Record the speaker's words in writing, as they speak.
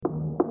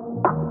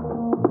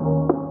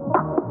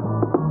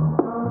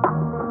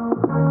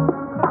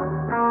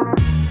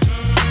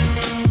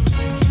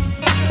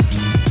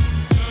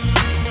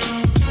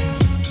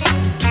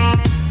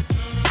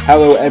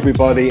Hello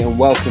everybody and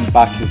welcome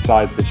back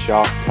inside the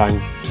Shark Tank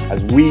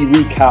as we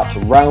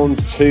recap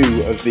round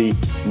 2 of the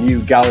new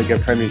Gallagher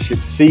Premiership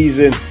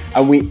season,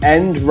 and we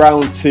end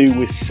round 2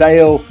 with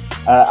Sale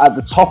at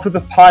the top of the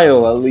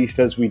pile, at least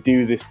as we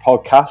do this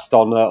podcast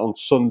on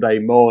Sunday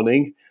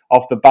morning,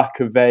 off the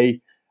back of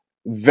a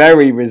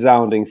very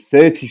resounding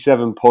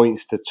 37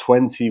 points to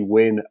 20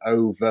 win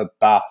over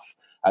Bath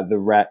at the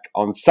Rec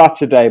on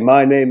Saturday.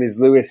 My name is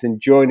Lewis, and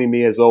joining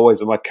me as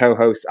always are my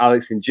co-hosts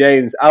Alex and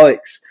James.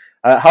 Alex,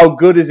 how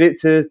good is it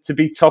to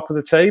be top of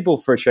the table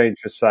for a change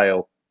for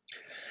Sale?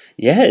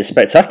 Yeah, it's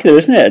spectacular,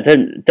 isn't it? I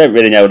don't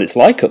really know what it's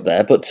like up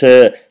there, but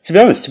to be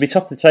honest, to be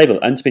top of the table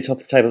and to be top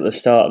of the table at the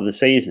start of the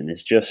season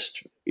is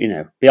just,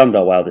 beyond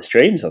our wildest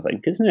dreams, I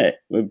think, isn't it?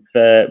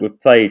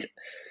 We've played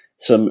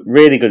some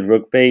really good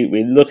rugby.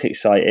 We look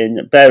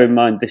exciting. Bear in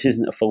mind, this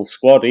isn't a full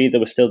squad either.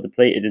 We're still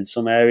depleted in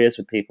some areas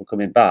with people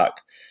coming back.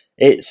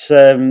 It's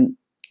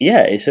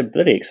it's a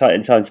bloody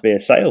exciting time to be a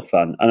Sale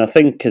fan. And I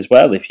think as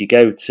well, if you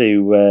go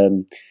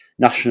to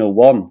National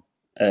 1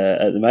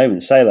 at the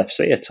moment, Sale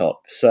FC are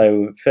top.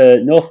 So for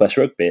Northwest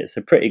Rugby, it's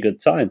a pretty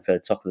good time for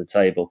top of the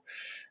table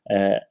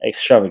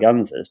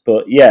extravaganzas.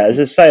 But yeah, as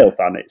a Sale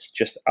fan, it's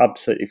just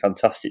absolutely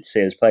fantastic to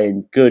see us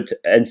playing good,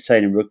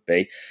 entertaining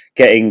rugby,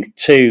 getting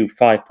 2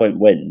 5-point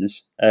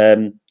wins.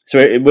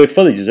 So we're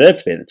fully deserved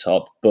to be at the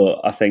top,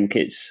 but I think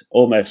it's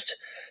almost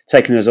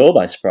taken us all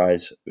by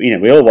surprise. We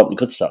all want a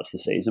good start to the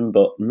season,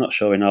 but I'm not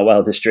sure in our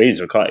wildest dreams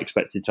we're quite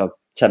expected to have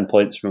 10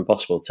 points from a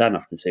possible 10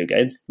 after 2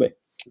 games, did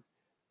we?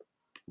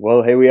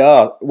 Well, here we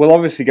are. We'll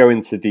obviously go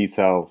into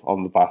detail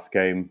on the Bath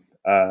game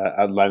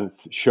at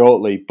length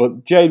shortly.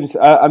 But James,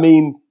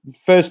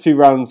 first 2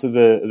 rounds of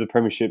the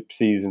Premiership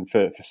season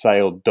for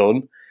Sale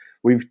done.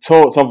 We've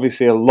talked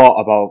obviously a lot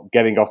about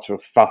getting off to a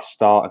fast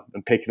start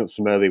and picking up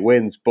some early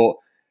wins. But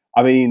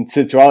I mean,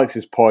 to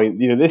Alex's point,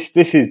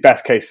 this is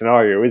best case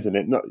scenario, isn't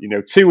it? Not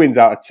 2 wins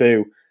out of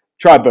 2,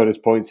 try bonus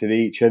points in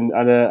each, and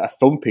a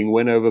thumping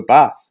win over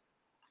Bath,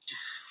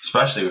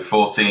 especially with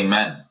 14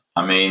 men.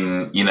 I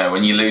mean,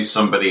 when you lose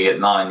somebody at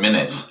 9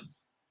 minutes,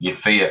 you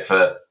fear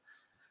for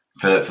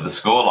the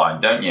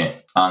scoreline, don't you?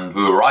 And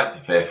we were right to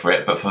fear for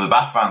it. But for the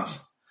Bath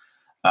fans,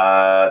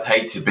 I'd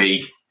hate to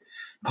be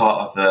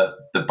part of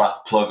the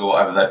Bath plug or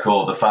whatever they're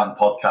called, the fan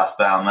podcast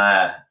down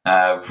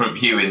there,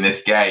 reviewing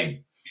this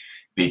game,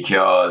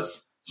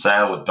 because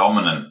Sale were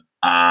dominant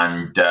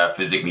and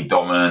physically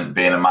dominant,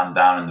 being a man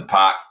down in the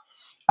pack.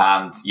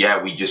 And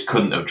yeah, we just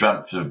couldn't have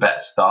dreamt of a better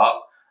start.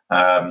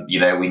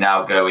 We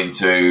now go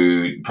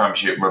into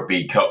Premiership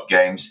Rugby Cup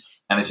games,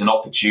 and it's an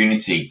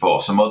opportunity for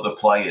some other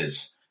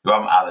players who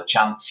haven't had a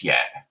chance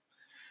yet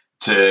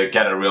to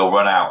get a real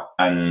run out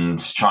and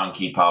try and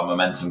keep our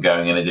momentum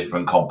going in a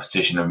different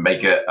competition and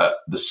make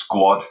the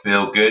squad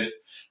feel good.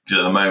 Because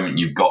at the moment,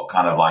 you've got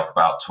kind of like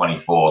about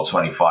 24,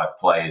 25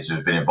 players who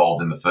have been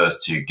involved in the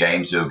first 2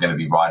 games who are going to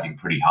be riding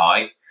pretty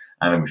high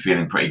and be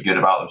feeling pretty good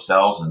about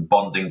themselves and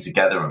bonding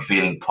together and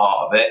feeling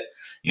part of it.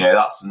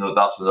 That's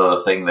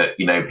another thing that,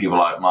 people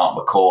like Mark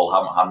McCall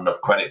haven't had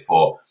enough credit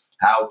for.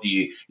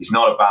 It's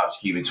not about just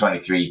keeping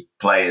 23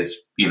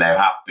 players,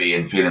 happy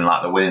and feeling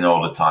like they're winning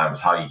all the time.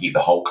 It's how you keep the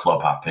whole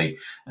club happy.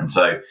 And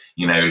so,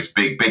 it's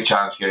big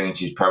challenge going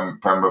into these Prem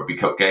Rugby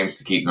Cup games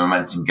to keep the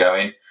momentum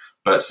going.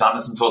 But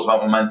Sanderson talked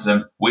about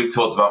momentum. We've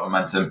talked about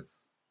momentum.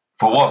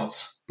 For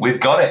once, we've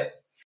got it.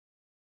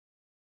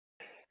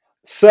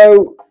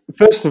 So,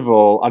 first of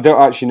all, I don't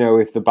actually know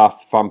if the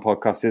Bath fan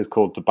podcast is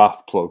called the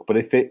Bath Plug, but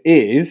if it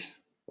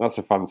is, that's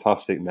a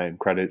fantastic name.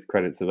 Credit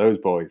to those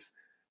boys.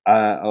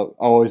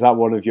 Or is that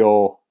one of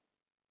your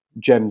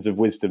gems of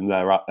wisdom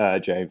there,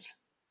 James?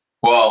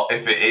 Well,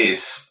 if it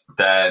is,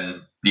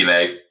 then,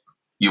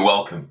 you're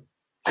welcome.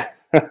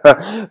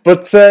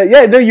 But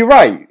you're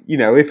right.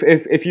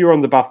 If you're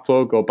on the Bath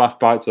Plug or Bath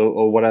Bites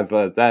or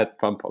whatever their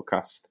fan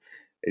podcast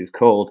is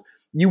called,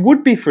 you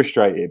would be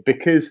frustrated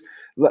because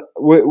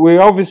we're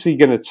obviously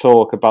going to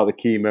talk about the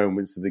key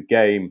moments of the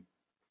game,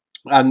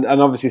 and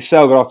obviously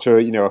Sale got off to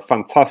a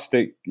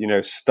fantastic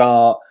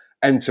start,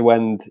 end to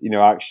end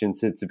action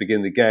to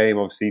begin the game.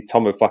 Obviously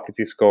Tom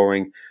O'Flaherty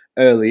scoring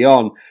early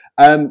on,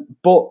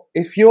 but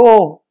if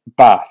you're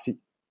Bath,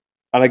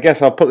 and I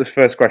guess I'll put this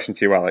first question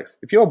to you, Alex.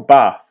 If you're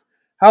Bath,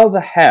 how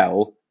the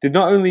hell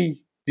not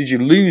only did you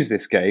lose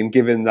this game,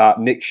 given that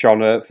Nick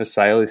Shonner for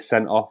Sale is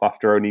sent off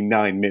after only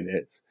 9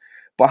 minutes,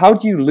 but how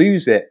do you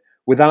lose it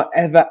without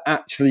ever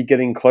actually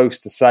getting close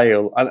to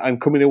Sale and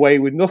coming away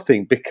with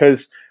nothing?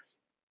 Because,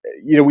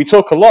 we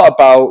talk a lot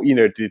about,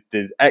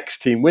 did X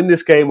team win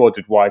this game or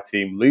did Y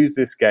team lose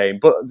this game?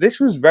 But this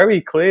was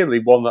very clearly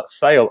one that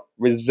Sale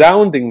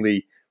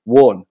resoundingly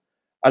won.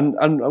 And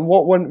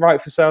what went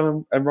right for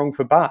Sale and wrong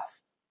for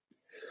Bath?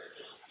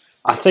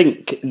 I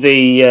think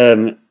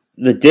the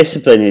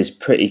discipline is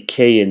pretty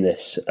key in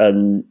this,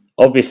 and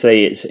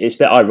obviously it's a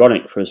bit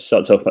ironic for us to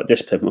start talking about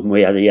discipline when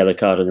we had a yellow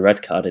card and a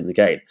red card in the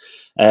game.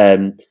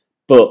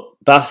 But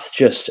Bath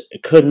just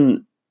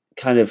couldn't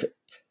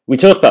we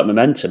talk about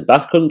momentum.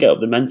 Bath couldn't get up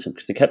the momentum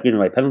because they kept giving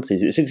away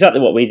penalties. It's exactly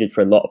what we did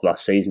for a lot of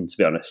last season, to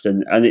be honest,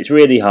 and it's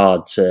really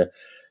hard to,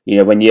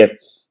 when you're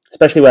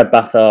especially where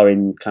Bath are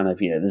in kind of,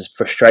 there's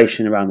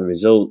frustration around the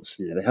results.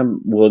 They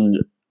haven't won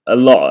a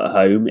lot at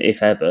home,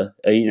 if ever.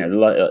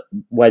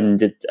 When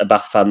did a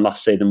Bath fan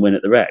last see them win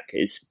at the Rec?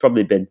 It's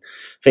probably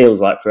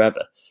feels like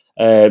forever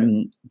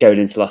going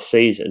into last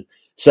season.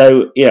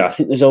 So, I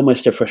think there's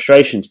almost a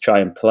frustration to try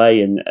and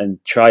play and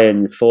try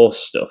and force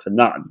stuff. And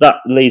that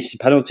leads to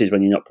penalties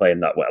when you're not playing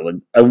that well.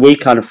 And we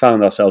kind of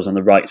found ourselves on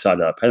the right side of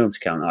that penalty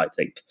count, I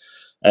think.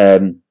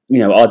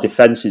 Our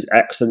defence is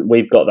excellent.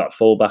 We've got that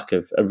fallback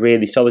of a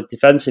really solid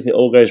defence if it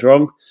all goes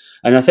wrong.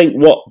 And I think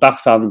what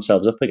Bath found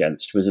themselves up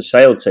against was a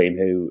Sale team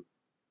who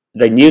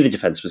they knew the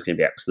defence was going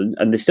to be excellent,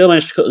 and they still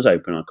managed to cut us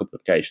open on a couple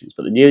of occasions,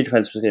 but they knew the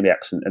defence was going to be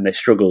excellent, and they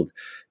struggled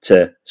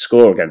to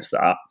score against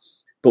that.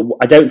 But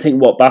I don't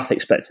think what Bath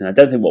expected, and I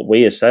don't think what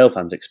we as Sale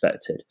fans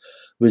expected,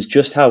 was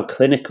just how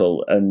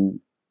clinical and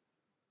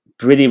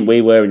brilliant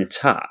we were in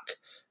attack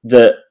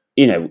that,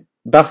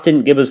 Bath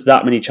didn't give us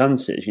that many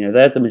chances.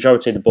 They had the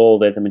majority of the ball,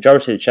 they had the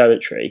majority of the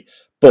territory,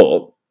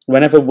 but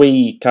whenever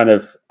we kind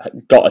of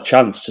got a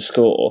chance to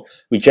score,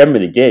 we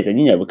generally did. And,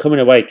 we're coming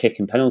away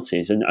kicking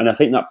penalties. And I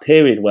think that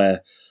period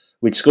where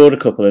we'd scored a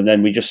couple and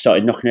then we just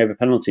started knocking over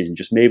penalties and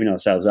just moving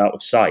ourselves out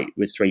of sight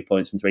with 3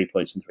 points and 3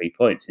 points and 3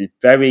 points is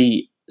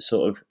very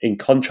sort of in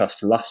contrast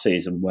to last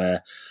season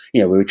where,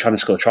 we were trying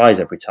to score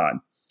tries every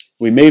time.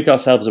 We moved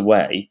ourselves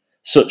away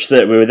such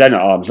that we were then at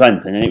arm's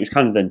length, and it was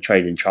kind of then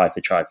trading try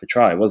for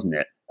try, wasn't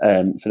it,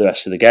 for the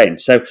rest of the game.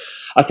 So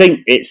I think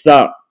it's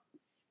that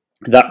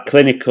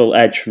clinical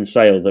edge from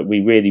Sale that we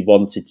really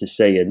wanted to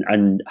see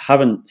and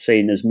haven't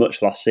seen as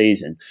much last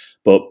season,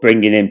 but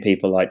bringing in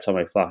people like Tom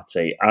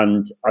O'Flaherty.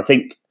 And I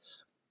think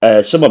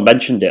someone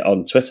mentioned it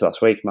on Twitter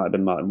last week, it might have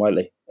been Martin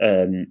Whiteley,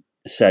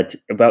 said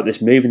about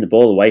this moving the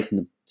ball away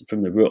from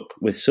the ruck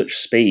with such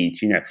speed.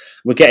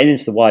 We're getting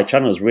into the wide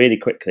channels really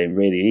quickly and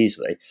really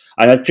easily.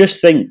 And I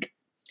just think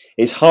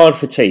it's hard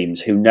for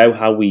teams who know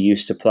how we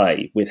used to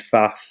play with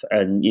Faf,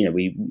 and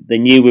they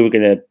knew we were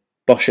going to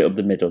bosh it up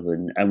the middle,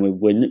 and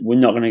we're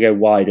not going to go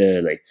wide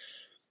early.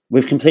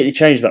 We've completely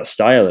changed that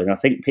style, and I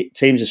think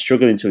teams are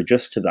struggling to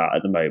adjust to that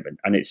at the moment,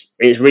 and it's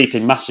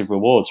reaping massive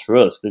rewards for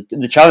us.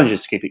 The challenge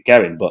is to keep it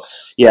going, but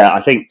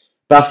I think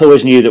Bath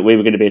always knew that we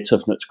were going to be a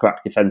tough nut to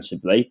crack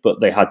defensively, but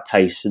they had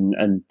pace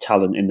and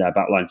talent in their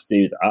backline to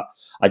do that.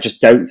 I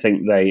just don't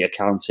think they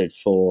accounted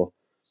for,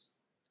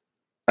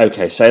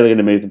 okay, say they're going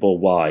to move the ball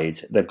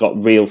wide, they've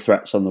got real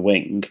threats on the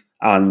wing,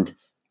 and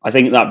I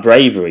think that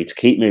bravery to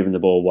keep moving the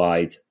ball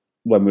wide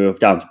when we were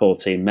down to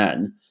 14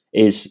 men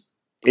is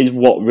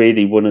what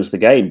really won us the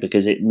game,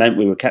 because it meant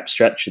we were kept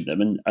stretching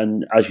them.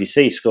 And as you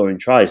see, scoring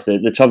tries,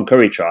 the Tom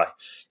Curry try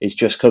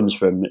just comes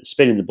from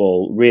spinning the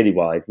ball really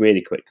wide,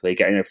 really quickly,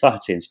 getting a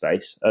Flaherty in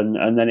space,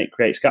 and then it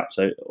creates gaps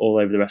all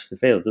over the rest of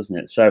the field, doesn't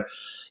it? So,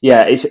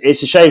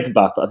 it's a shame for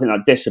Bath, but I think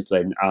that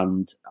discipline,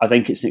 and I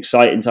think it's an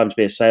exciting time to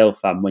be a Sale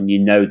fan when you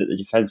know that the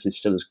defence is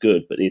still as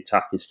good, but the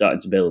attack is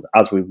starting to build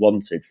as we've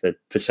wanted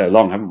for so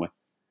long, haven't we?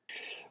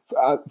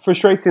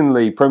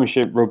 Frustratingly,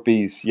 Premiership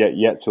Rugby's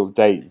yet to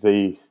update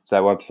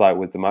their website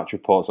with the match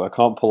report, so I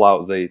can't pull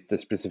out the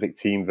specific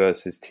team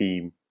versus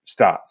team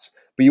stats.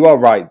 But you are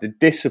right, the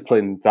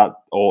discipline that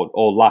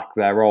or lack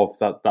thereof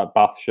that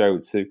Bath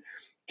showed to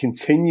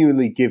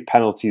continually give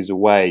penalties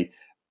away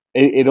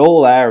in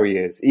all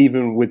areas,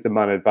 even with the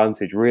man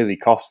advantage, really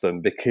cost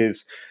them.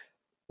 Because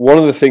one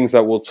of the things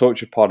that we'll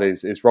touch upon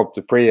is Rob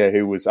Dupree,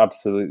 who was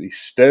absolutely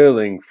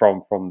sterling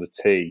from the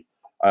tee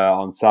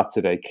on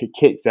Saturday,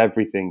 kicked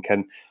everything,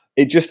 and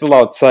it just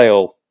allowed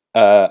Sale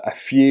a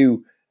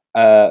few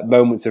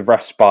moments of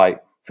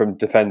respite from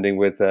defending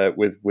with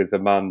the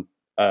man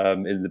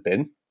in the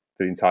bin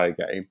for the entire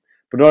game.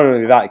 But not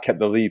only that, it kept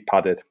the lead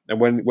padded.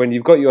 And when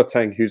you've got your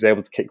tank who's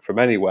able to kick from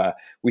anywhere,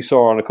 we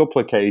saw on a couple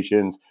of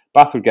occasions,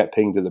 Bath would get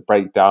pinged at the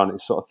breakdown.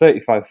 It's sort of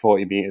 35,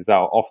 40 metres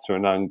out, off to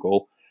an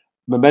angle.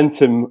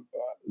 Momentum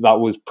that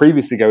was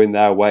previously going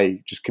their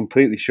way just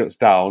completely shuts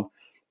down.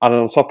 And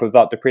on top of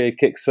that, Dupree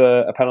kicks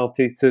a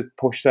penalty to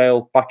push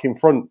Sale back in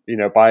front,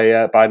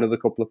 by another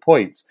couple of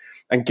points.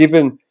 And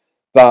given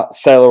that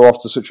Sale are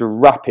off to such a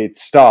rapid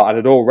start and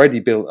had already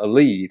built a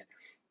lead,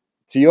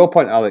 to your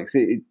point, Alex,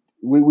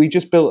 we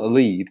just built a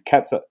lead,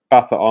 kept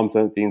Bath at arm's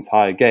length the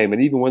entire game,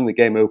 and even when the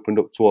game opened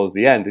up towards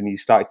the end, and you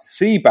started to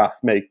see Bath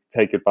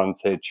take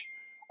advantage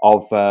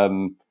of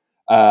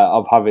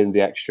having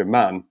the extra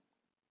man,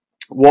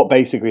 what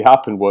basically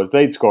happened was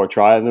they'd score a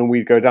try, and then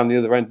we'd go down the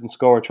other end and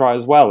score a try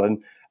as well.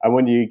 And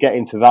when you get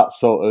into that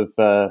sort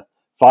of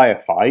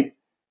firefight,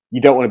 you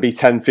don't want to be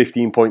 10,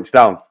 15 points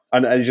down.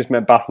 And it just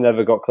meant Bath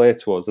never got clear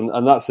to us.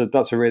 And that's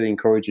a really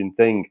encouraging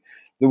thing.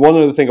 The one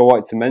other thing I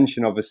wanted to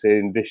mention, obviously,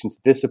 in addition to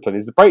discipline,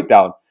 is the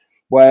breakdown,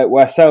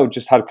 where Sale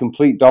just had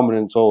complete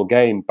dominance all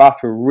game. Bath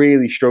were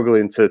really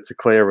struggling to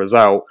clear us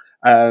out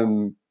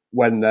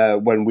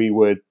when we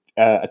were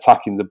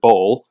attacking the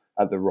ball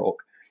at the ruck.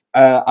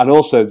 And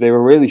also, they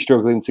were really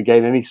struggling to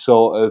gain any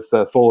sort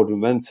of forward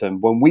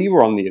momentum when we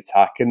were on the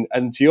attack.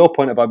 And to your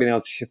point about being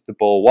able to shift the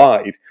ball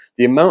wide,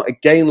 the amount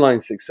of gain line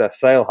success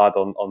Sale had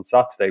on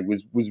Saturday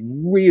was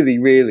really,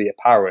 really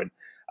apparent.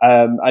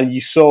 And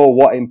you saw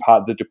what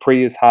impact the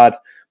Dupree has had,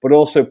 but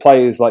also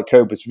players like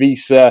Cobus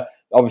Visa.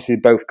 Obviously,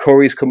 both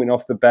Curry's coming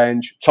off the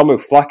bench. Tom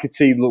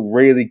O'Flaherty looked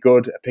really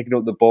good at picking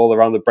up the ball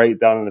around the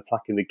breakdown and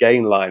attacking the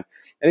gain line.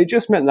 And it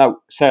just meant that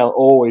Sale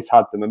always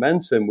had the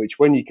momentum, which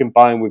when you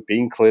combine with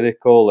being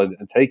clinical and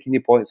taking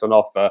your points on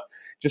offer,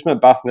 just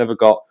meant Bath never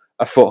got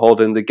a foothold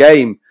in the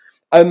game.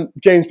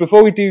 James,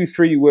 before we do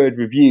 3-word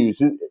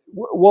reviews,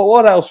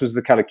 what else was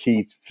the kind of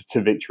key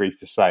to victory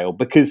for Sale?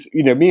 Because,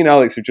 me and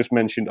Alex have just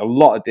mentioned a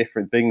lot of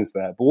different things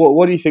there. But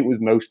what do you think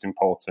was most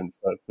important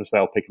for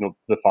Sale picking up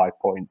the 5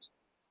 points?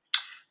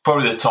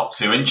 Probably the top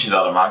 2 inches,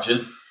 I'd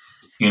imagine.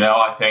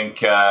 I think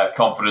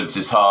confidence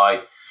is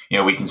high.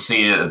 We can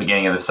see it at the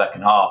beginning of the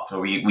second half. So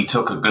we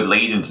took a good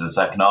lead into the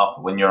second half,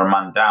 but when you're a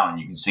man down,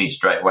 you can see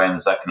straight away in the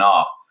second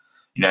half.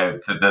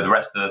 For the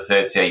rest of the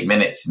 38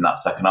 minutes in that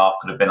second half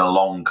could have been a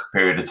long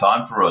period of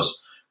time for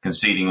us,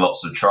 conceding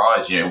lots of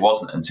tries. It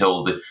wasn't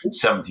until the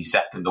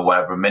 72nd or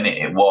whatever minute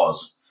it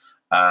was,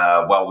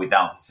 we're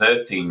down to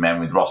 13 men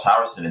with Ross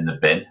Harrison in the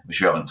bin,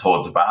 which we haven't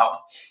talked about.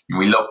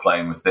 We love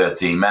playing with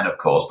 13 men, of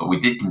course, but we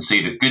did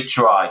concede a good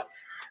try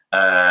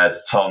to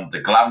Tom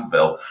de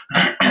Glanville.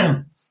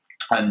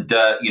 And,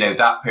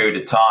 that period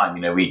of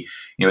time,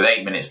 with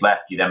 8 minutes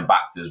left, you then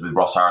backed us with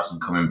Ross Harrison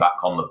coming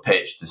back on the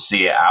pitch to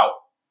see it out.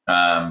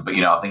 But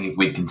I think if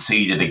we'd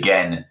conceded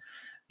again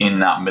in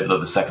that middle of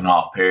the second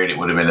half period, it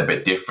would have been a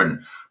bit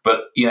different.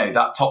 But,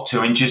 that top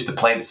 2 inches to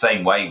play the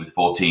same way with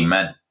 14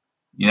 men,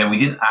 we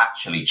didn't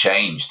actually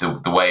change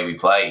the way we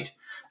played,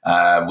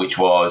 which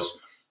was,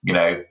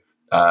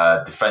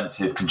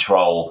 defensive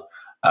control,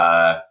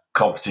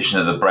 competition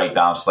at the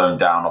breakdown, slowing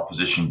down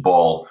opposition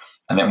ball.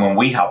 And then when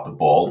we have the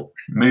ball,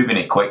 moving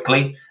it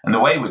quickly. And the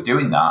way we're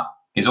doing that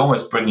is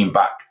almost bringing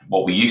back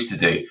what we used to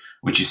do,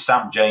 which is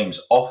Sam James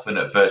often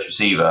at first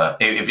receiver,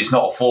 if it's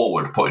not a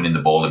forward, putting in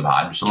the ball in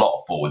behind, which a lot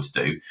of forwards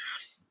do.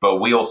 But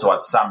we also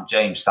had Sam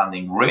James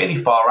standing really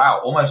far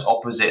out, almost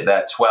opposite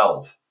their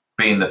 12,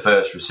 being the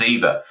first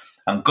receiver.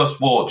 And Gus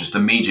Ward just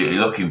immediately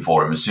looking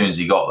for him as soon as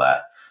he got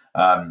there.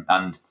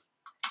 And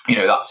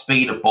that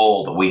speed of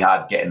ball that we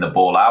had getting the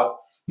ball out,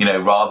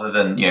 rather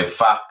than,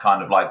 Faf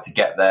kind of like to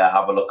get there,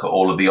 have a look at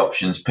all of the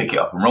options, pick it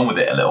up and run with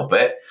it a little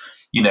bit,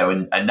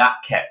 and that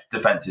kept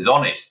defences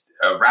honest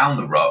around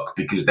the ruck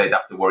because they'd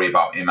have to worry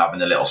about him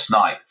having a little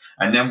snipe.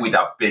 And then we'd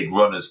have big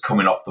runners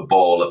coming off the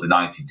ball at the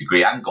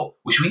 90-degree angle,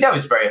 which we know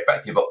is very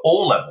effective at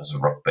all levels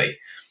of rugby.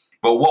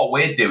 But what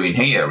we're doing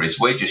here is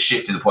we're just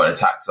shifting the point of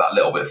attack to that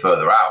little bit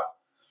further out.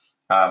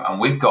 And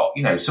we've got,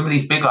 some of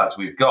these big lads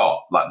we've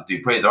got, like the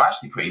Duprees, are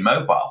actually pretty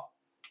mobile.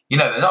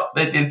 They're not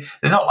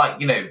like,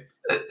 they're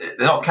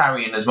not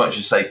carrying as much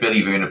as, say,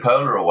 Billy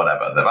Vunipola or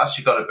whatever. They've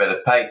actually got a bit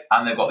of pace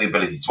and they've got the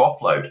ability to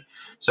offload.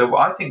 So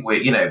I think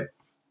we're,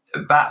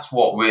 that's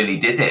what really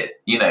did it.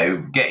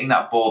 Getting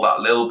that ball that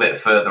little bit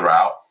further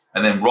out,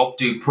 and then Rob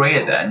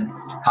Dupree then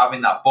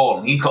having that ball,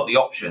 and he's got the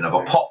option of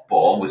a pop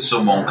ball with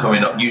someone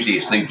coming up. Usually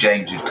it's Luke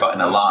James who's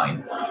cutting a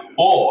line,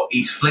 or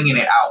he's flinging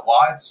it out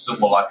wide to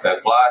someone like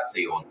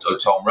O'Flaherty or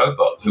Tom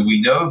Roebuck, who we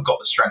know have got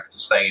the strength to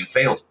stay in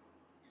field.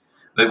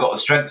 They've got the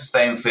strength to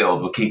stay in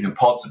field. We're keeping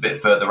pods a bit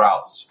further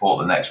out to support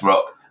the next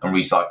ruck and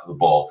recycle the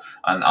ball.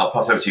 And I'll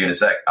pass over to you in a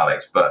sec,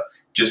 Alex, but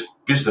just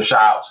a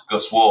shout out to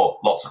Gus Ward.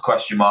 Lots of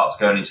question marks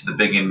going into the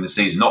beginning of the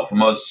season, not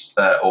from us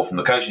or from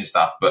the coaching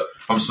staff, but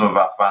from some of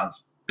our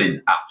fans.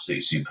 Been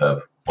absolutely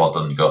superb. Well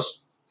done,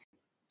 Gus.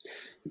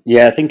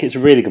 Yeah, I think it's a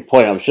really good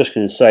point. I was just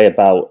going to say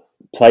about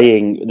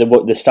playing,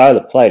 the style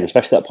of playing,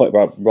 especially that point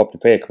about Rob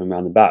Dupree coming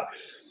around the back.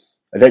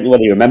 I don't know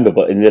whether you remember,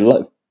 but in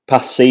the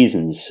past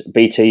seasons,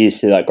 BT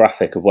used to do that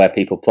graphic of where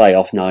people play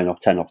off 9, off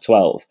 10, off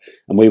 12,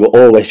 and we were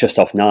always just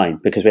off 9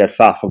 because we had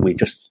Faf and we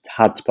just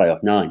had to play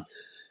off 9.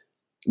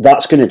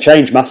 That's going to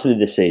change massively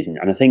this season,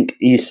 and I think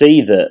you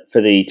see that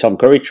for the Tom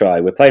Curry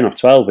try, we're playing off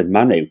 12 with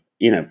Manu.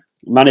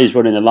 Manu's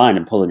running the line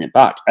and pulling it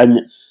back,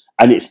 and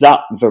it's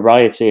that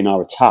variety in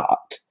our attack,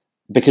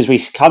 because we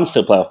can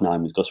still play off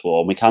 9 with Gus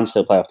Ward and we can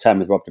still play off 10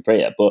 with Rob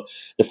Dupree, but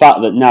the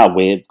fact that now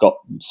we've got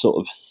sort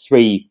of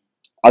 3,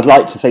 I'd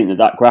like to think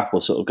that graph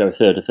will sort of go a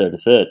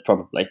third,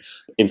 probably.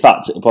 In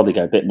fact, it'll probably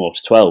go a bit more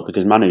to 12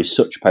 because Manu's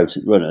such a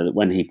potent runner that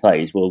when he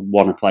plays, we'll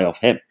want to play off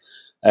him.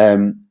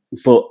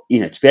 But,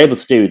 to be able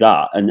to do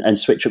that and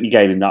switch up your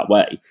game in that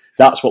way,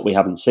 that's what we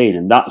haven't seen,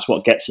 and that's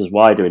what gets us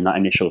wider in that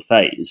initial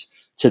phase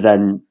to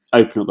then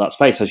open up that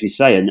space, as you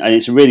say. And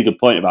it's a really good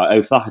point about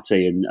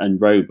O'Flaherty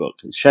and Roebuck.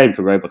 It's a shame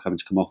for Roebuck having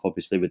to come off,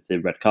 obviously, with the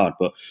red card,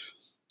 but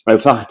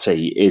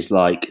O'Flaherty is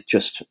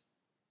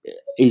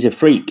he's a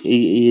freak.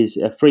 He is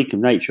a freak of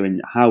nature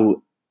in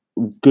how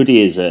good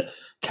he is at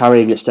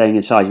carrying it, staying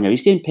inside.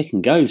 He's doing pick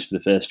and goes for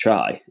the first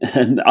try.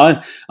 And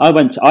I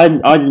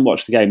didn't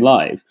watch the game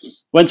live.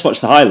 Went to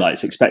watch the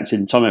highlights,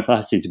 expecting Tom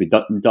O'Flaherty to be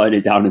dining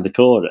it down in the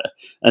corner,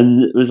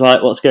 and it was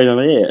like, what's going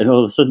on here? And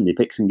all of a sudden, he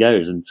picks and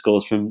goes and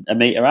scores from a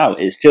metre out.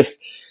 It's just,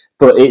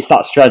 but it's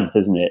that strength,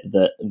 isn't it,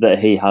 that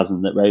he has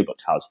and that Roebuck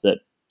has that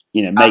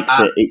makes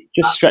it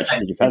just stretches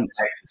the defence.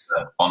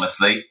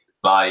 Honestly,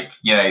 you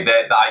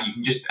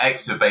can just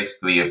Exeter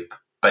basically have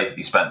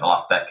basically spent the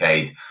last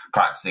decade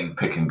practicing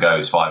pick and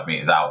goes 5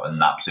 meters out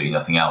and absolutely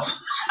nothing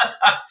else.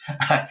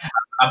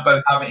 And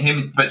both having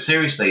him, but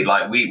seriously,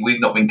 like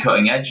we've not been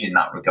cutting edge in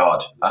that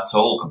regard at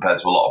all compared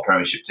to a lot of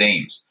Premiership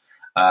teams.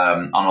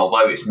 And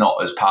although it's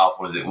not as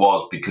powerful as it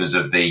was because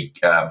of the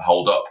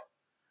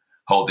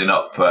holding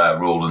up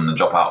rule and the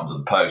drop out onto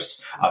the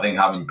posts, I think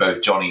having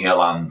both Johnny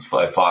Hill and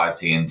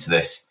Flaherty into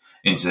this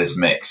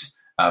mix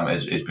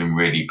has been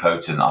really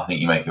potent. I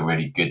think you make a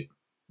really good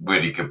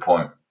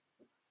point.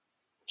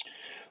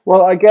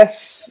 Well, I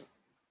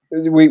guess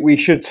we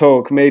should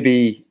talk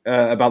maybe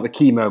about the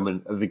key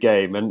moment of the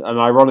game, and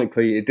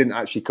ironically, it didn't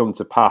actually come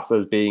to pass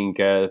as being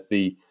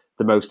the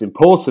most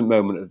important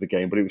moment of the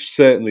game, but it was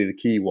certainly the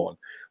key one,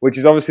 which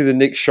is obviously the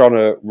Nick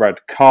Shonner red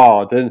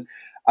card. And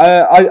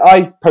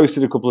I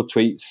posted a couple of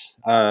tweets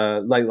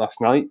late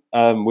last night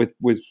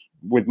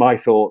with my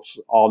thoughts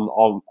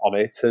on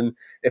it, and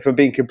if I'm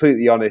being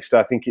completely honest,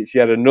 I think it's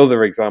yet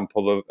another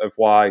example of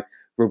why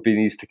rugby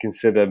needs to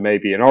consider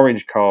maybe an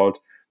orange card,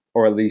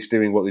 or at least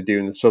doing what they do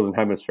in the Southern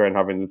Hemisphere and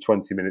having the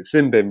 20-minute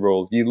sin bin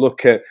rule. You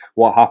look at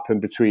what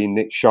happened between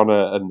Nick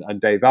Shonner and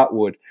Dave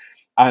Atwood,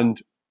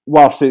 and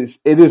whilst it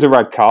is a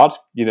red card,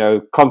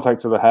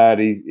 contact to the head,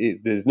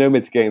 there's no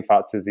mitigating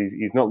factors,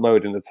 he's not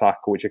loading the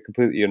tackle, which I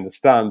completely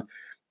understand.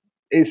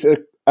 It's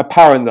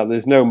apparent that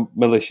there's no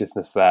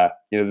maliciousness there.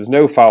 There's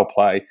no foul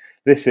play.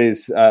 This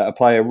is a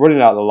player running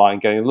out of the line,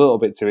 getting a little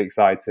bit too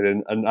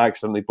excited and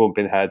accidentally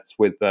bumping heads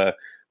with the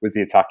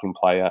attacking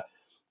player.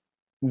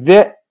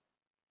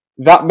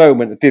 That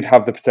moment did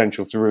have the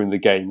potential to ruin the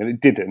game, and it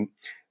didn't.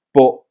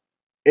 But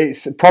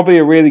it's probably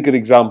a really good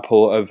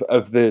example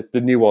of the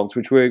nuance,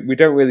 which we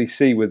don't really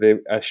see with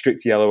a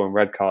strict yellow and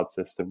red card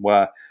system,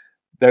 where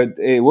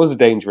it was a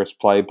dangerous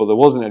play, but there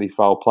wasn't any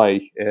foul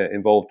play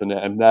involved in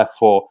it, and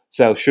therefore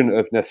Sale shouldn't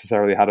have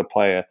necessarily had a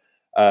player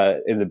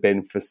in the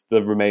bin for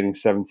the remaining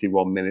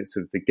 71 minutes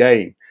of the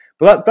game.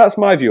 But that's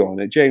my view on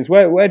it. James,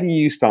 where do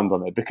you stand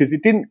on it? Because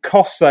it didn't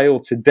cost Sale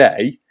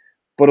today,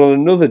 but on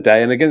another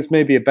day and against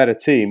maybe a better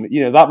team,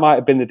 that might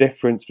have been the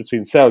difference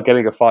between Sale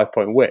getting a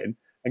 5-point win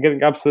and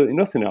getting absolutely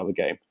nothing out of the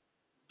game.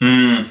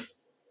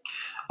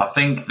 I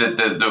think that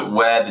the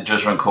where the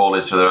judgment call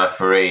is for the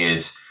referee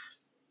is,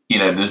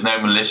 there's no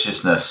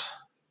maliciousness,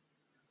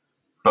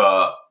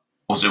 but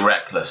was it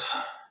reckless?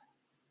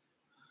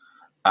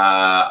 And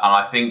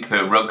I think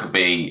that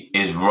rugby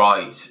is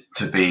right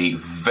to be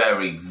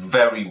very,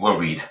 very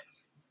worried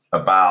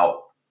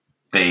about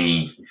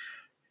the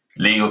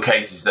legal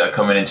cases that are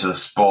coming into the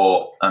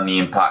sport and the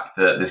impact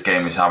that this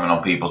game is having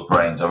on people's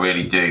brains. I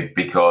really do,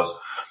 because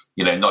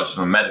not just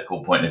from a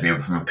medical point of view,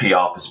 but from a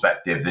PR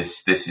perspective,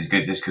 this is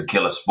good. This could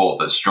kill a sport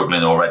that's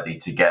struggling already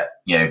to get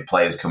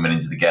players coming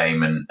into the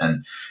game,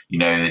 and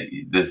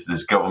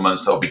there's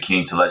governments that will be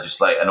keen to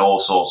legislate and all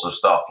sorts of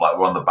stuff. Like,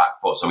 we're on the back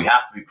foot, so we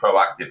have to be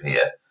proactive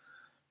here.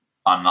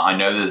 And I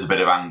know there's a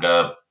bit of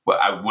anger.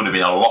 Well, it would have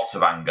been a lot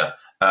of anger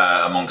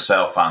amongst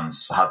Sale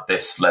fans had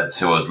this led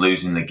to us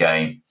losing the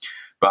game.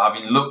 But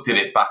having looked at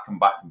it back and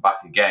back and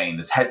back again,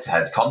 there's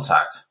head-to-head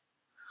contact.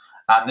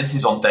 And this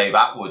is on Dave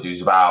Atwood,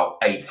 who's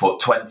about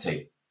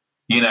 8'20".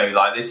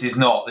 This is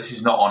not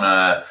on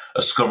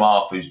a scrum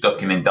half who's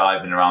ducking and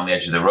diving around the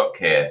edge of the ruck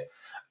here.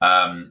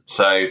 I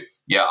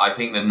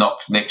think that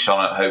Nick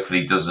Shonner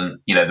hopefully doesn't.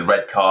 The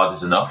red card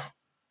is enough.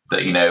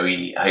 That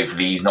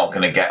hopefully he's not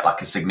going to get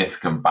like a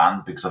significant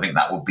ban, because I think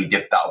that would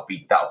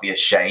be a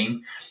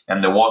shame.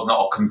 And there was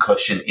not a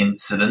concussion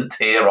incident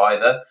here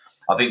either.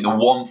 I think the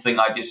one thing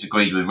I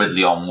disagreed with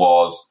Ridley on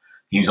was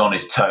he was on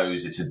his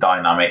toes. It's a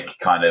dynamic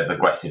kind of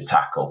aggressive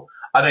tackle.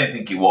 I don't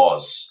think it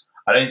was.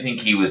 I don't think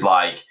he was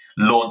like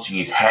launching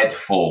his head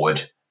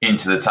forward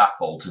into the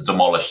tackle to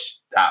demolish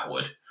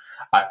Atwood.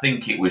 I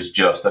think it was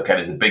just, okay,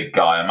 there's a big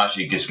guy. I'm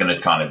actually just going to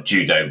kind of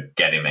judo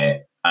get him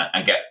here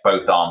and get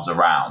both arms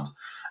around.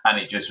 And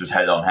it just was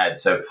head on head.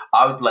 So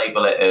I would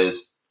label it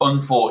as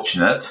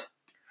unfortunate,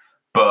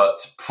 but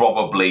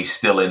probably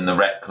still in the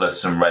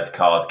reckless and red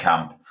card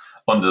camp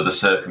under the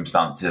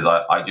circumstances.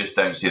 I just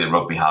don't see that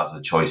rugby has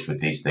a choice with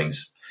these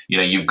things.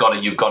 You've got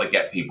to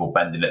get people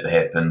bending at the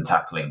hip and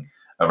tackling,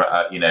 with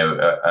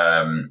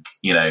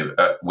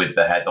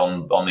the head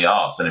on the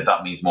arse. And if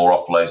that means more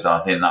offloads, then I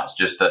think that's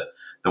just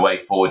the way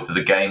forward for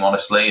the game,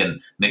 honestly.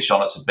 And Nick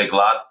Shonner's a big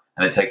lad,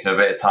 and it takes him a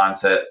bit of time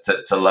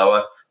to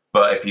lower.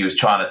 But if he was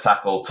trying to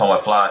tackle Tom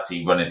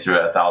O'Flaherty running through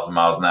at 1,000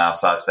 miles an hour,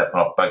 sidestepping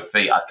off both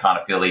feet, I'd kind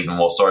of feel even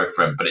more sorry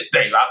for him. But it's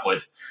Dave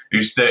Atwood,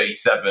 who's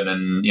 37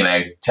 and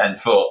 10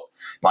 foot.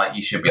 Like,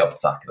 you should be able to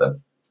tackle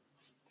him.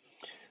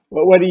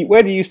 Well,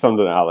 where do you stand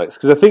on it, Alex?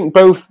 Because I think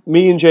both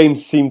me and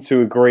James seem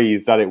to agree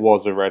that it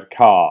was a red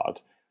card,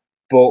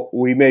 but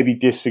we maybe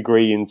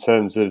disagree in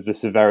terms of the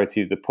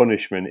severity of the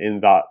punishment.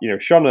 In that,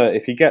 Shonner,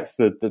 if he gets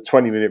the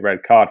 20-minute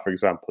red card, for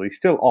example, he's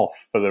still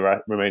off for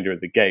the remainder of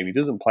the game. He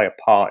doesn't play a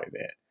part in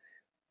it.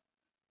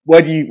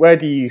 Where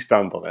do you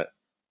stand on it?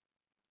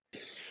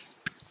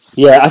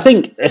 Yeah, I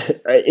think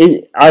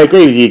I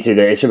agree with you two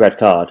that it's a red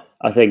card.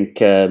 I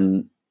think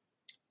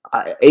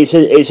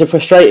it's a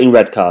frustrating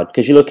red card,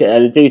 because you look at it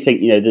and I do think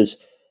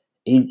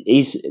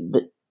he's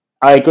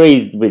I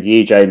agree with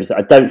you, James, that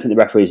I don't think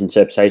the referee's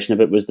interpretation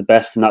of it was the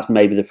best, and that's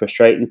maybe the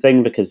frustrating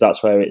thing, because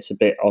that's where it's a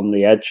bit on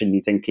the edge, and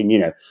you're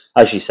thinking,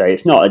 as you say,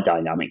 it's not a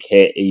dynamic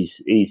hit.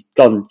 He's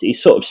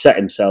sort of set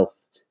himself.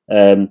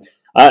 I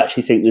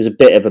actually think there's a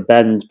bit of a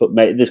bend, but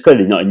there's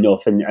clearly not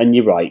enough. And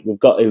you're right, you've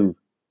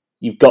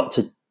got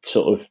to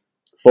sort of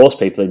force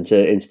people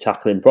into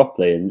tackling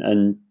properly,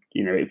 and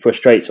it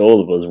frustrates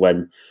all of us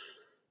when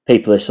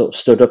people are sort of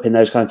stood up in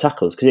those kind of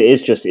tackles, because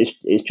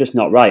it's just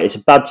not right. It's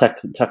a bad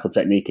tackle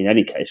technique in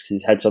any case, because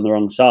his head's on the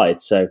wrong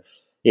side. So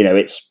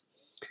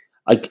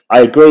I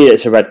agree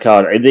it's a red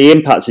card. The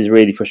impact is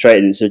really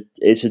frustrating.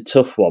 It's a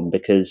tough one,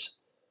 because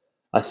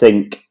I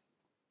think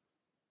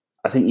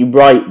you're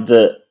right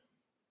that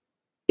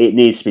it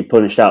needs to be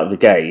punished out of the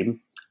game.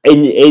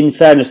 In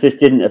fairness, this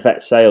didn't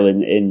affect Sale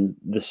in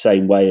the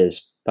same way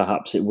as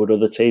perhaps it would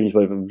other teams.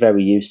 We're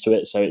very used to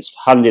it, so it's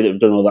handy that we've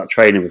done all that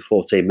training with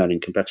 14 men in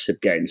competitive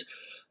games.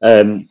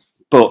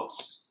 But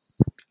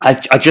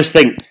I just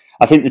think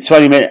the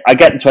 20-minute. I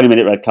get the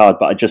 20-minute red card,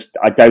 but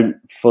I don't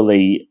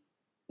fully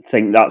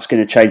think that's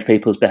going to change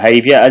people's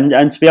behaviour. And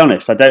to be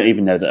honest, I don't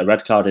even know that a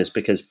red card is,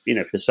 because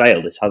for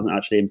Sale, this hasn't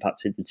actually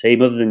impacted the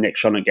team other than Nick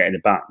Shonnock getting a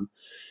ban.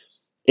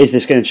 Is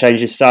this going to change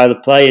his style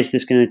of play? Is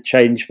this going to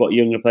change what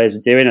younger players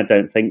are doing? I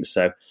don't think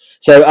so.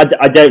 So I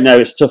don't know.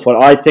 It's a tough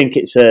one. I think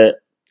it's a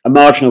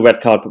marginal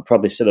red card, but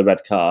probably still a red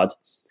card.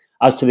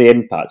 As to the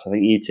impact, I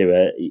think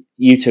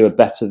you two are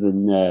better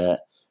than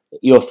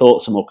your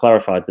thoughts are more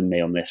clarified than me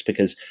on this,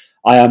 because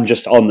I am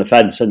just on the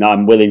fence, and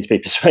I'm willing to be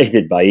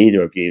persuaded by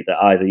either of you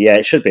that either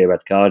it should be a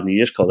red card and you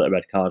just call it a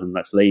red card and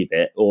let's leave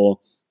it, or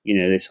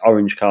this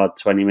orange card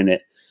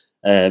 20-minute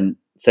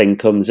thing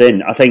comes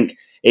in. I think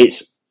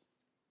it's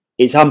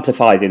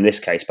amplified in this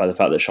case by the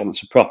fact that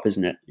Shonnock's a prop,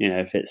 isn't it?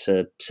 If it's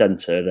a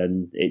centre,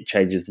 then it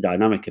changes the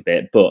dynamic a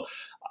bit. But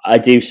I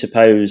do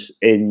suppose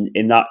in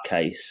that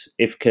case,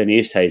 if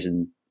Kearney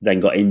Oosthuizen then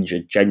got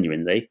injured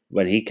genuinely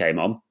when he came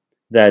on,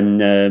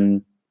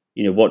 then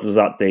what does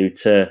that do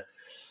to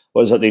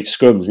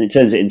scrums? And it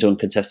turns it into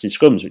uncontested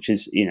scrums, which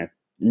is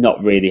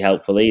not really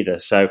helpful either.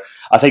 So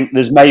I think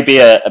there's maybe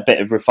a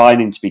bit of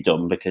refining to be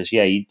done, because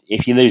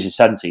if you lose a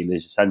centre, you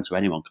lose a centre.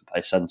 Anyone can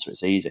play centre;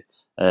 it's easy.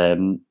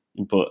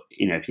 But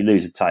if you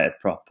lose a tighter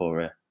prop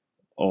or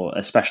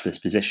a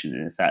specialist position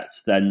in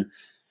effect, then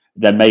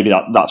maybe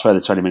that's where the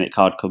 20-minute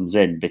card comes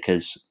in,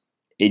 because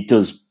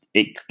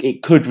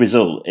it could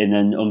result in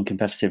an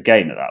uncompetitive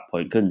game at that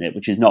point, couldn't it?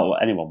 Which is not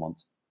what anyone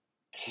wants.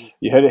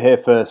 You heard it here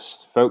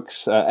first,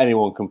 folks.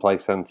 Anyone can play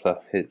centre.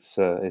 It's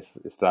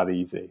that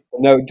easy.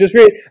 No, just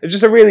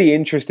a really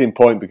interesting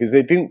point, because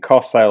it didn't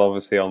cost Sale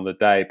obviously on the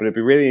day, but it'd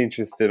be really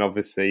interesting,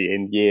 obviously,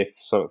 in year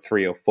sort of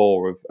 3 or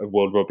 4 of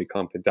World Rugby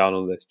clamping down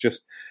on this.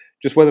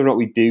 Just whether or not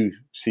we do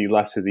see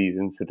less of these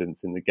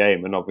incidents in the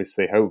game, and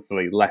obviously,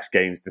 hopefully, less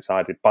games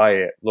decided by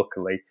it.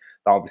 Luckily,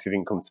 that obviously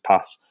didn't come to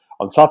pass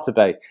on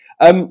Saturday.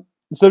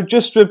 So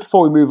just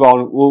before we move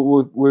on,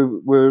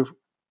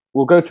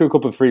 we'll go through a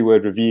couple of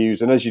 3-word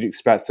reviews, and as you'd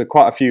expect, so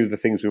quite a few of the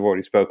things we've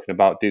already spoken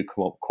about do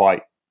come up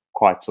quite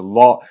a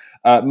lot.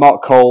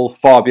 Mark Cole,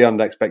 far beyond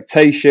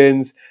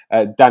expectations.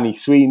 Danny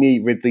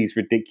Sweeney, Ridley's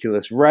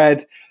ridiculous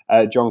red.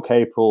 John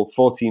Capel,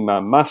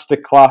 14-man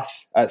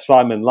masterclass.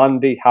 Simon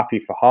Landy, happy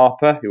for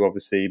Harper, who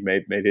obviously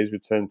made his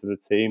return to the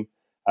team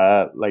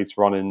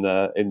later on in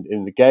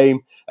the game.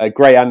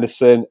 Gray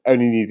Anderson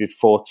only needed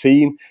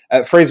 14.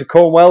 Fraser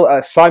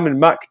Cornwell, Simon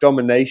Mack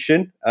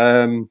domination.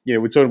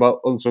 We're talking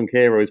about unsung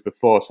heroes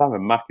before.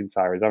 Simon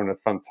McIntyre is having a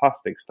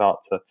fantastic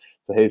start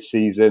to his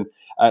season.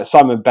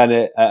 Simon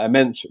Bennett,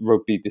 immense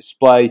rugby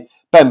display.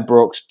 Ben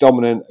Brooks,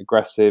 dominant,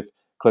 aggressive,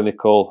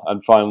 clinical,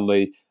 and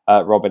finally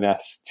Robin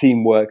S,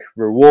 teamwork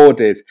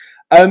rewarded.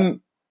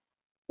 Simon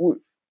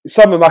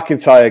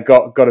McIntyre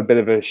got a bit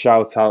of a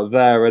shout out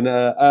there, and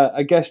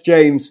I guess,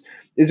 James,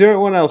 is there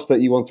anyone else that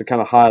you want to kind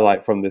of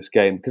highlight from this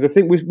game? Because I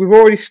think we've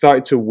already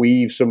started to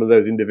weave some of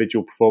those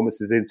individual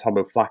performances in, Tom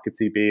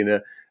O'Flaherty being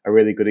a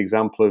really good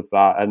example of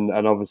that, and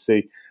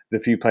obviously the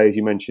few players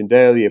you mentioned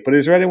earlier. But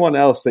is there anyone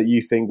else that you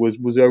think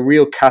was a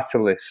real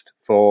catalyst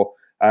for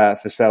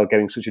Sale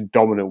getting such a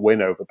dominant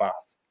win over Bath?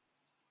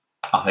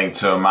 I think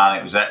to a man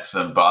it was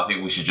excellent, but I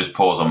think we should just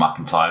pause on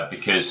McIntyre,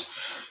 because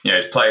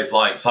it's players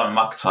like Simon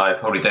McIntyre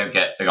probably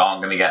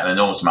aren't going to get an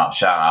enormous amount of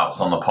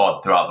shout-outs on the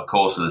pod throughout the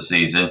course of the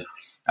season.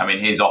 I mean,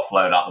 his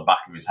offload out the back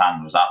of his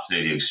hand was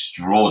absolutely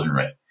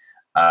extraordinary.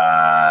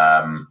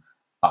 I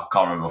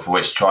can't remember for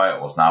which try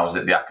it was now. Was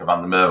it the Akker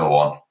van der Merwe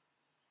one?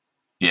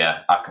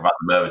 Yeah, Akker van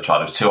der Merwe try.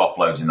 There was 2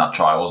 offloads in that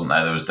try, wasn't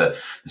there? There was the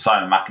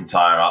Simon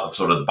McIntyre out the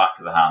sort of the back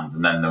of the hand,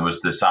 and then there was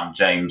the Sam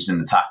James in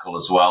the tackle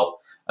as well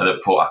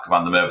that put Akker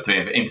van der Merwe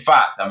through. In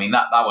fact, I mean,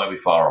 that won't be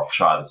far off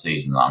try of the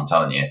season, I'm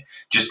telling you.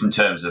 Just in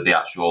terms of the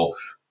actual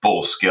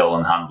ball skill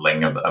and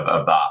handling of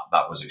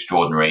that was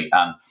extraordinary.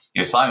 And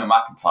Simon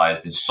McIntyre has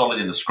been solid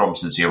in the scrum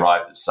since he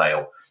arrived at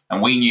Sale.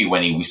 And we knew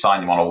when we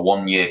signed him on a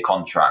 1-year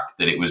contract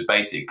that it was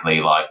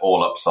basically like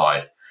all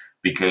upside,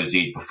 because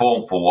he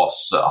performed for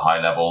Wasps at a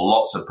high level,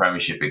 lots of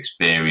premiership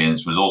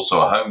experience, was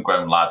also a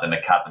homegrown lad and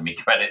academy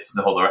credits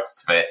and all the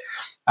rest of it.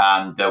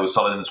 and was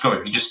solid in the scrum.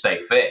 If you just stay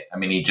fit, I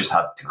mean, he just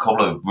had a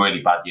couple of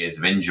really bad years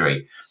of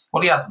injury.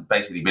 Well, he hasn't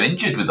basically been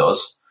injured with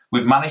us.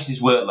 We've managed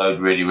his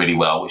workload really, really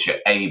well, which you're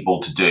able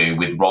to do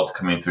with Rod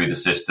coming through the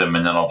system,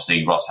 and then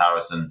obviously Ross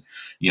Harrison,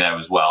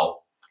 as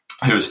well,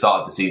 who has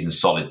started the season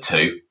solid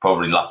too.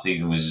 Probably last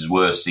season was his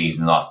worst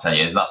season in the last 10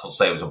 years. And that's not to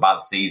say it was a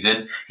bad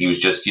season. He was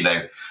just,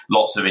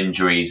 lots of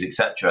injuries,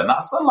 etc. And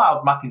that's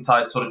allowed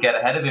McIntyre to sort of get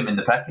ahead of him in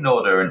the pecking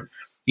order. And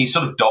he's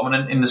sort of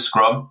dominant in the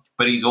scrum,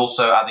 but he's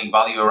also adding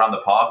value around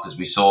the park, as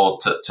we saw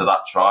to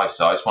that try.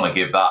 So I just want to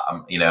give that,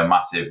 a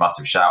massive,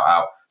 massive shout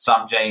out.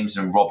 Sam James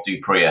and Rob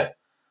Dupree,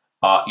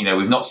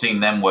 we've not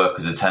seen them work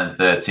as a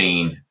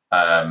 10-13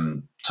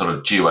 sort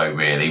of duo,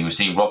 really. We've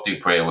seen Rob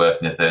Dupree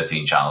work in the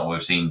 13 channel.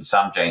 We've seen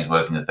Sam James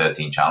work in the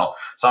 13 channel.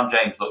 Sam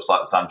James looks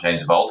like the Sam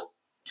James of old.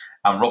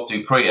 And Rob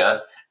Dupree,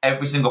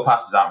 every single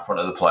pass is out in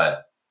front of the player.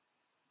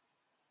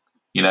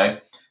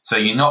 So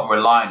you're not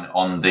relying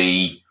on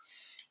the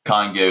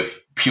kind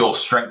of pure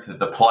strength of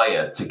the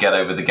player to get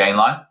over the gain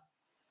line.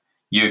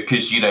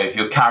 Because, if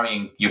you're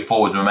carrying your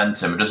forward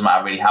momentum, it doesn't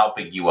matter really how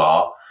big you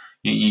are.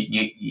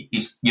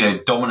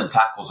 Dominant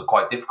tackles are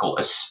quite difficult,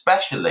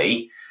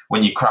 especially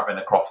when you're crabbing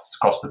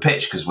across the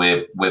pitch, because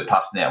we're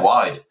passing it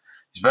wide.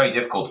 It's very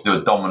difficult to do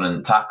a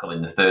dominant tackle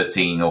in the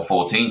 13 or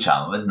 14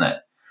 channel, isn't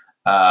it?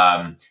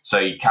 So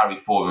you carry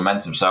forward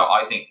momentum. So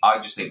I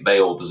just think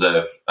they all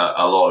deserve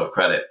a lot of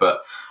credit.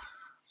 But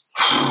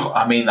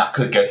I mean, that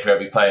could go through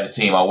every player in the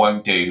team. I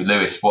won't do.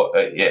 Lewis,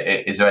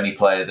 is there any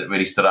player that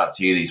really stood out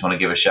to you that you just want to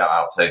give a shout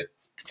out to?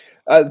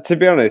 To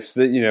be honest,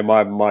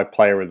 my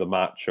player of the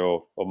match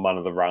or man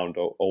of the round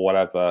or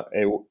whatever,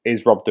 it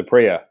is Rob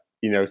Dupree.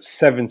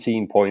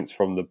 17 points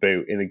from the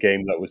boot in a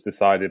game that was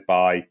decided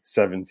by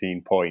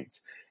 17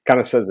 points.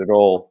 Kind of says it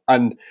all.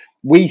 And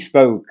we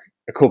spoke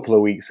a couple of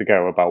weeks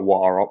ago about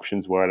what our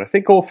options were. And I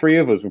think all three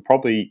of us were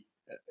probably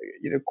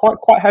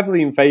quite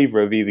heavily in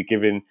favour of either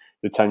giving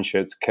the 10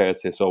 shirt to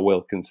Curtis or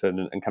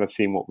Wilkinson and kind of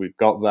seeing what we've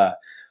got there.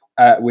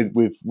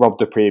 With Rob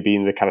Dupree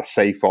being the kind of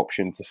safe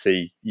option to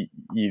see,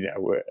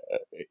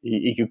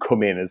 he could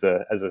come in as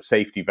a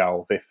safety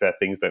valve if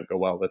things don't go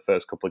well the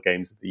first couple of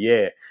games of the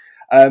year.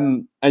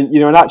 And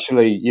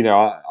actually,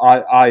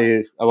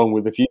 I along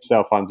with a few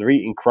Sale fans are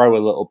eating crow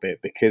a little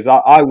bit because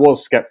I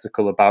was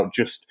sceptical about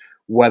just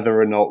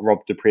whether or not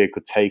Rob Dupree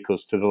could take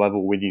us to the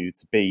level we needed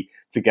to be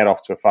to get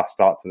off to a fast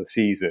start to the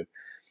season.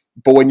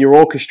 But when you're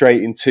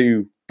orchestrating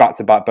 2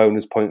 back-to-back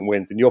bonus point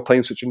wins and you're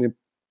playing such an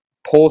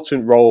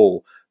important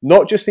role,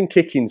 not just in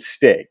kicking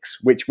sticks,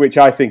 which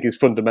I think is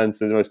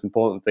fundamentally the most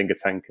important thing a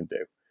 10 can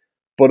do,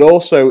 but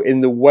also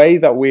in the way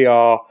that we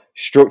are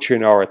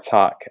structuring our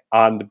attack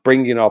and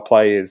bringing our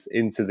players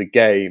into the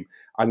game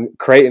and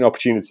creating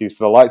opportunities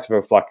for the likes of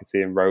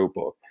O'Flaherty and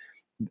Roebuck.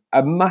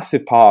 A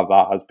massive part of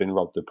that has been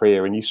Rob Dupree,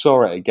 and you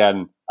saw it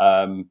again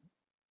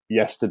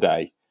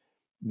yesterday.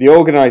 The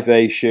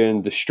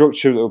organisation, the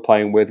structure that we're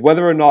playing with,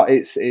 whether or not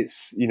it's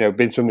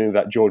been something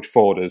that George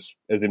Ford has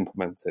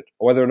implemented,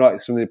 or whether or not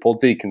it's something that Paul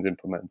Deacon's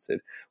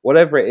implemented,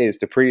 whatever it is,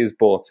 Dupree has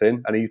bought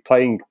in, and he's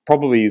playing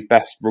probably his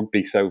best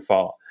rugby so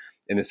far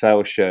in a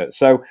Sale shirt.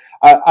 So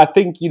I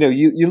think,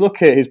 you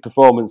look at his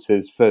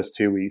performances first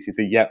 2 weeks, you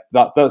think, yep,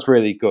 that's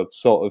really good,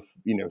 sort of,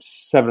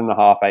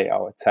 7.5, 8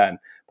 out of 10.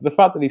 But the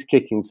fact that he's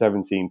kicking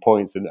 17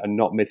 points and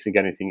not missing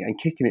anything and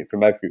kicking it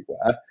from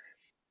everywhere,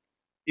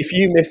 if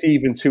you miss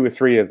even 2 or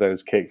 3 of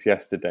those kicks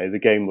yesterday, the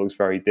game looks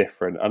very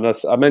different. And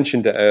as I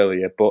mentioned it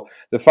earlier, but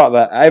the fact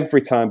that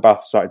every time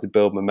Bath started to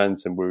build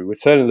momentum, we were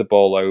turning the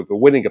ball over,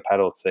 winning a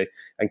penalty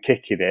and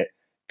kicking it,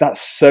 that's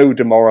so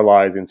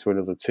demoralising to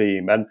another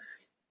team. And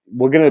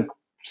we're going to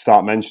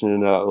start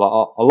mentioning a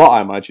lot,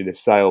 I imagine, if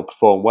Sale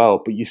perform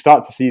well, but you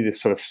start to see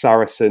this sort of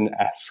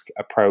Saracen-esque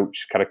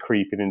approach kind of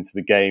creeping into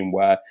the game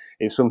where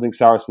it's something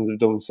Saracens have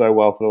done so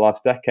well for the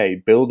last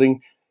decade,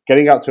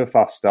 getting out to a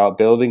fast start,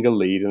 building a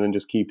lead, and then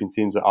just keeping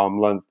teams at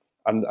arm's length.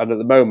 And at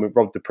the moment,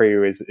 Rob Dupree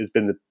has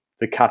been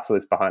the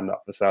catalyst behind that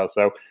for Sale.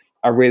 So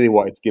I really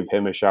wanted to give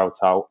him a shout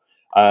out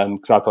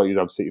because I thought he was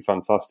absolutely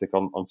fantastic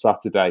on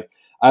Saturday.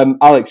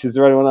 Alex, is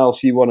there anyone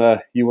else you want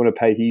to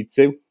pay heed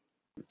to?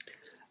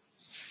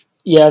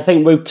 Yeah, I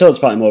think we've talked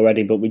about him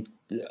already, but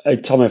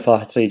Tom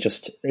O'Flaherty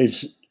just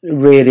is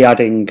really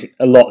adding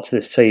a lot to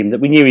this team that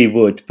we knew he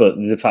would, but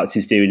the fact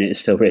he's doing it is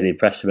still really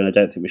impressive, and I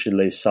don't think we should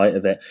lose sight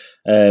of it.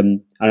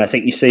 And I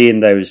think you see in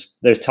those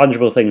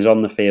tangible things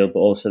on the field, but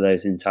also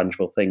those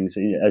intangible things,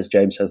 as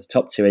James says, the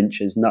top 2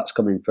 inches, and that's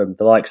coming from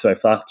the likes of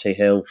O'Flaherty,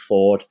 Hill,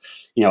 Ford.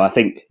 I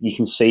think you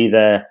can see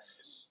their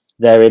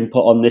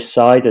input on this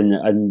side,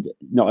 and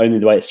not only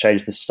the way it's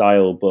changed the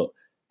style, but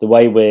the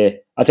way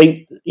I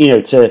think,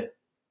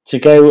 to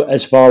go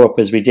as far up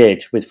as we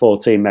did with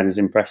 14 men is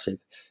impressive.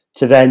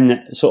 To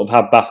then sort of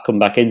have Bath come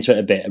back into it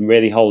a bit and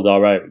really hold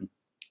our own,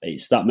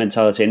 it's that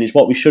mentality, and it's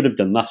what we should have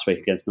done last week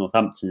against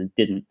Northampton and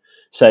didn't.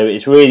 So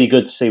it's really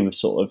good to see we've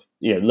sort of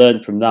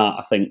learned from that.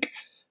 I think,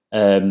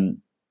 and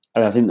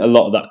I think a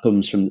lot of that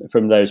comes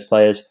from those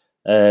players.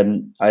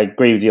 I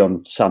agree with you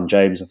on Sam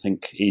James. I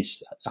think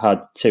he's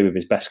had 2 of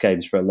his best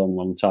games for a long,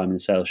 long time in the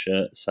Sale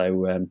shirt.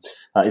 So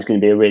that is going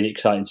to be a really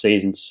exciting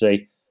season to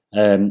see.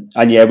 And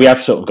yeah, we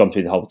have sort of gone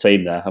through the whole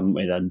team there, haven't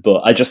we? Then,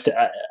 but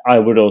I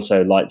would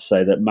also like to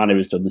say that Manu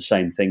has done the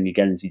same thing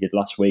again as he did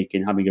last week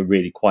in having a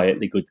really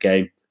quietly good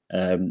game,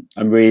 and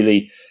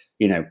really,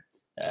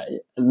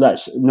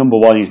 that's number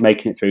one. He's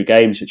making it through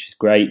games, which is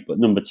great. But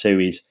number two,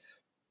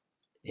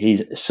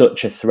 he's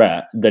such a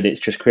threat that it's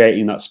just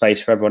creating that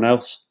space for everyone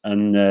else.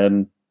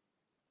 And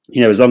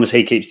as long as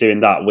he keeps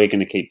doing that, we're going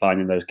to keep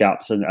finding those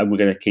gaps, and we're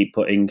going to keep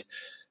putting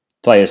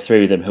players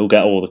through them who'll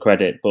get all the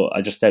credit. But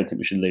I just don't think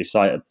we should lose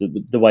sight of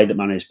the way that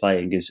Manu is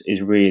playing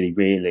is really,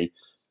 really,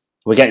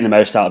 we're getting the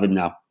most out of him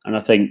now. And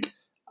I think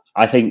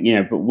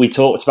but we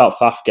talked about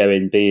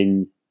Faf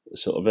being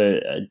sort of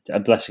a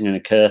blessing and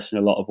a curse in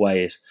a lot of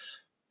ways.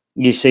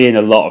 You're seeing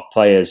a lot of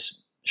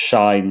players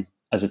shine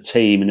as a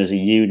team and as a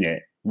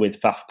unit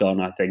with Faf gone,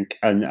 I think.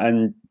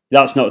 And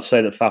that's not to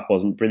say that Faf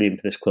wasn't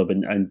brilliant for this club.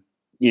 And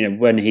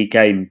when he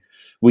came,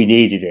 we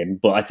needed him.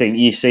 But I think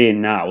you're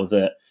seeing now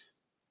that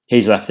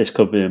he's left this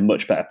club in a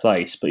much better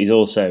place, but he's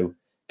also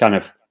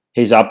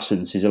his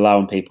absence is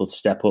allowing people to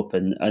step up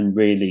and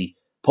really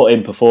put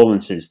in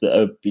performances that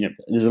are,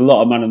 there's a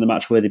lot of man of the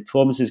match worthy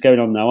performances going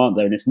on now, aren't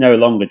there? And it's no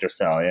longer just,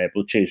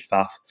 we'll choose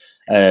Faf.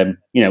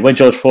 When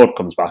George Ford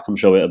comes back, I'm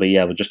sure it'll be,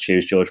 we'll just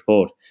choose George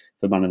Ford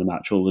for man of the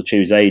match, or we'll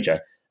choose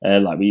Aja,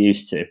 like we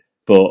used to.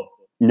 But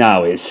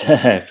now it's,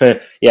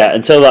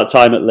 until that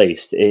time at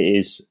least,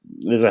 there's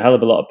a hell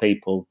of a lot of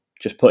people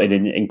just putting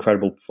in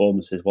incredible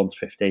performances, 1 to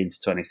 15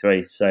 to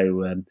 23.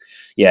 So,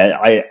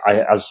 I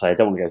as I say, I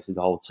don't want to go through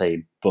the whole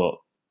team, but,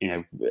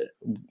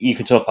 you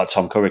can talk about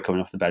Tom Curry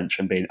coming off the bench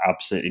and being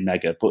absolutely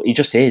mega, but he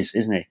just is,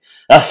 isn't he?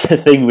 That's the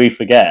thing we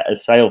forget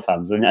as Sale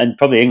fans, and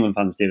probably England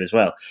fans do as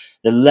well.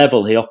 The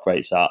level he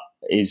operates at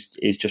is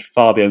just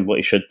far beyond what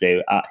he should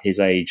do at his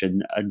age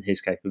and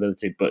his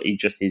capability, but he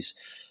just is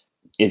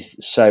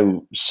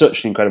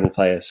such an incredible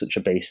player, such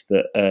a beast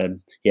that,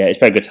 it's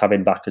very good to have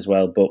him back as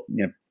well. But,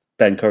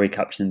 Ben Curry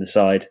captaining the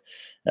side.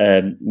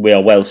 We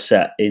are well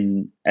set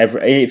in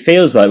it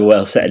feels like we're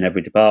well set in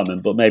every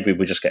department, but maybe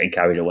we're just getting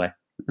carried away.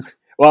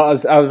 Well,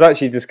 I was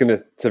actually just going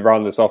to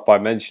round this off by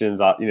mentioning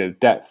that,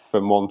 depth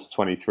from 1 to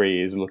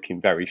 23 is looking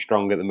very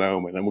strong at the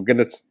moment. And we're going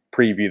to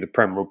preview the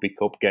Prem Rugby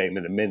Cup game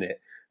in a minute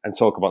and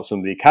talk about some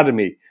of the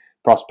academy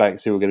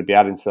prospects who are going to be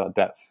adding to that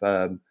depth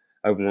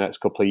over the next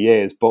couple of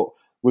years. But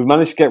we've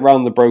managed to get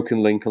around the broken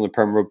link on the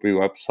Prem Rugby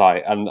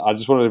website. And I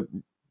just want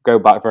to go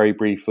back very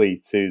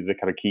briefly to the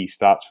kind of key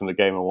stats from the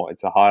game I wanted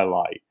to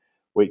highlight,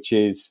 which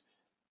is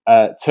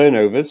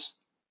turnovers.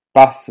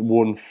 Bath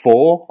won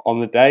 4 on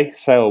the day.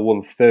 Sale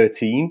won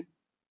 13,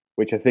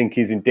 which I think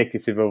is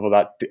indicative of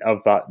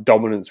that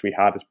dominance we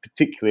had,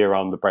 particularly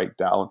around the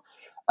breakdown.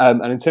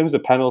 And in terms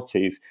of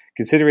penalties,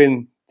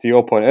 considering, to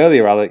your point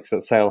earlier, Alex,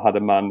 that Sale had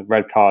a man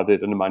red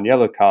carded and a man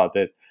yellow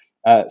carded,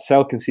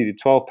 Sale conceded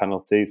 12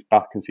 penalties,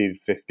 Bath conceded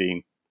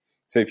 15.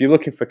 So if you're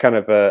looking for kind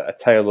of a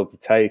tale of the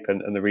tape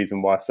and the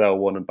reason why Sale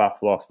won and Bath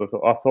lost, I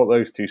thought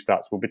those two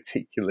stats were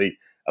particularly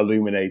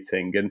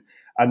illuminating,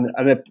 and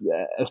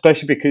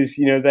especially because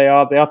they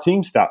are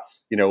team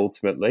stats.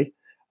 Ultimately,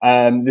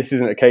 this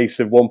isn't a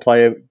case of one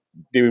player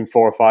doing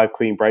 4 or 5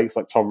 clean breaks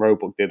like Tom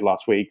Roebuck did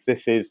last week.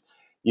 This is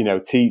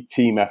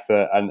team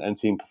effort and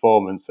team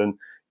performance, and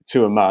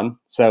to a man,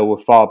 Sale were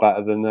far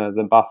better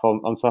than Bath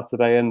on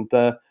Saturday, and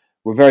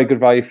were very good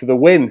value for the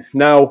win.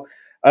 Now,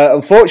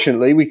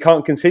 unfortunately, we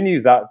can't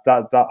continue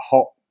that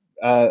hot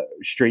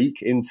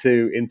streak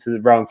into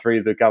the round 3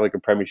 of the Gallagher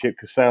Premiership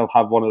because Sale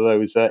have one of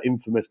those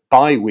infamous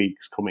bye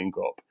weeks coming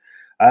up.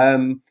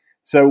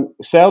 So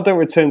Sale don't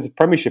return to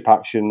Premiership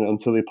action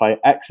until they play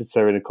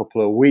Exeter in a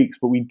couple of weeks,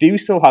 but we do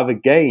still have a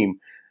game.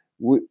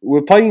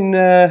 We're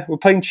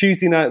playing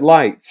Tuesday Night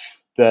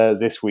Lights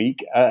this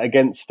week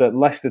against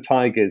Leicester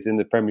Tigers in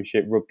the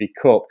Premiership Rugby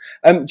Cup.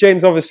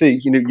 James, obviously,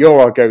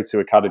 you're our go-to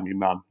academy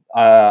man.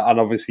 And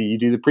obviously you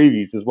do the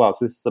previews as well,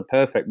 so this is a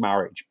perfect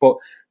marriage. But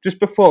just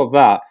before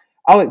that,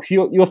 Alex,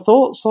 your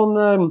thoughts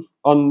on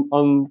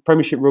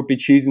Premiership Rugby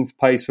choosing to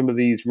play some of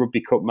these Rugby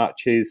Cup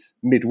matches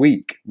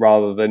midweek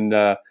rather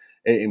than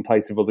in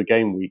place of other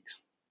game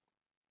weeks?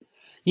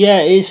 Yeah,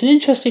 it's an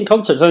interesting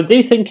concept. I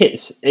do think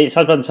it's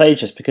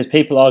advantageous because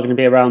people are going to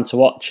be around to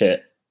watch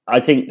it. I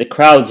think the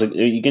crowds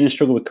you're going to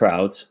struggle with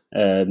crowds,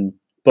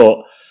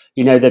 but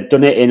they've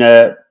done it in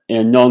a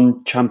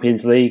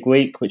non-Champions League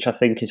week, which I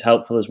think is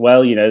helpful as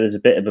well. There's a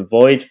bit of a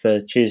void for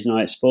Tuesday,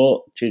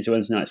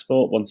 Wednesday night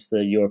sport once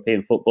the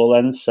European football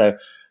ends. So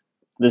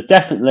there's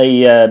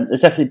definitely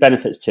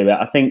benefits to it.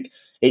 I think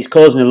it's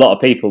causing a lot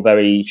of people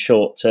very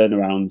short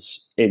turnarounds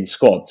in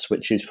squads,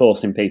 which is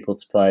forcing people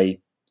to play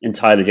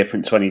entirely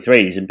different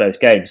 23s in both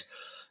games,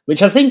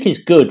 which I think is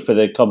good for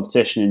the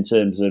competition in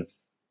terms of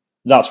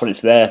that's what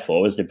it's there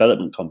for, as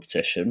development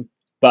competition.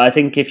 But I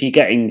think if you're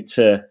getting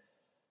to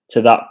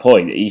that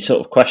point, you sort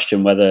of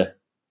question whether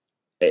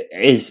it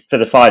is for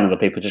the final, are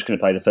people just going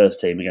to play the first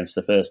team against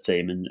the first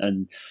team?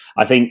 And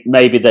I think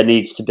maybe there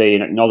needs to be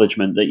an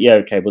acknowledgement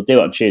that, we'll do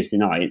it on Tuesday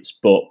nights,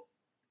 but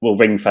we'll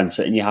ring fence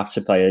it and you have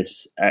to play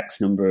as X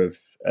number of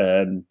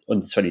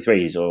under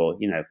 23s, or,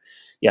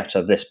 you have to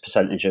have this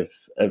percentage of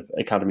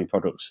academy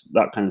products,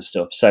 that kind of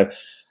stuff. So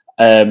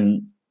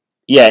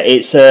yeah,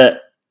 it's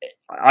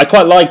I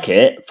quite like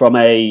it from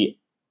a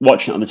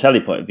watching it on the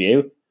telly point of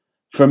view.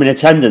 From an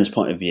attendance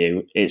point of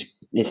view, it's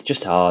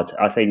just hard.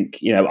 I think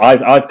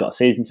I've got a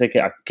season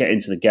ticket. I can get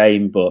into the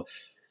game, but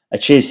a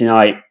Tuesday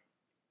night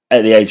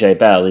at the AJ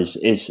Bell is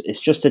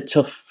just a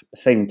tough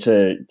thing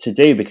to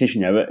do because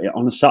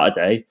on a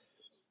Saturday,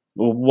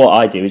 what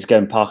I do is go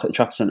and park at the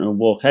Trafford Centre and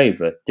walk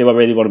over. Do I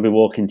really want to be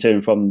walking to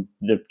and from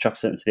the Trafford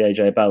Centre to the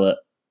AJ Bell at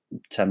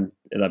 10,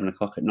 11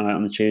 o'clock at night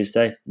on a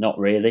Tuesday? Not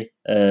really.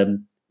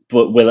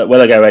 But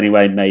will I go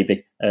anyway?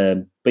 Maybe.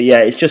 But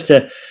yeah,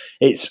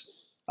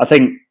 I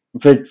think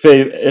for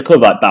a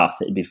club like Bath,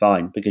 it'd be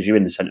fine because you're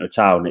in the centre of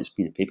town. It's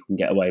people can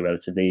get away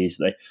relatively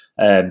easily.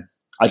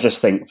 I just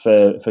think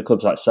for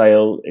clubs like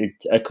Sale,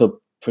 a club,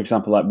 for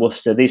example, like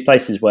Worcester, these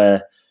places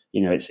where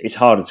it's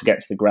harder to get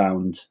to the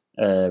ground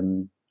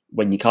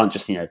when you can't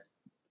just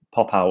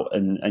pop out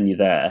and you're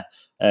there.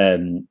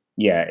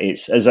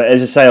 It's as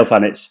a Sale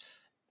fan,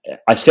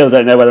 I still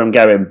don't know whether I'm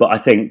going, but I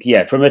think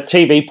from a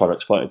TV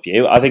product's point of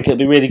view, I think it'll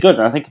be really good,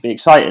 and I think it'll be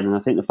exciting, and I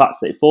think the fact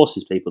that it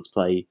forces people to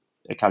play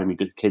academy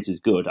good kids is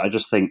good. I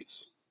just think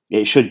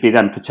it should be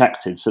then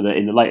protected so that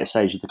in the later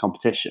stage of the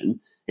competition,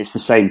 it's the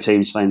same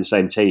teams playing the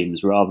same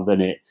teams rather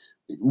than it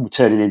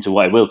turning into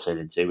what it will turn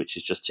into, which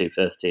is just two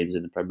first teams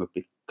in the Premier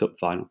Rugby Cup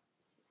final.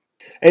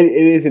 It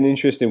is an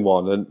interesting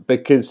one, and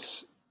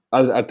because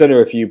I don't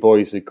know if you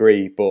boys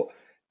agree, but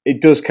it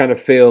does kind of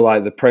feel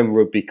like the Premier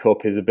Rugby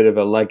Cup is a bit of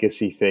a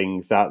legacy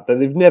thing that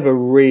they've never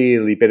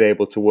really been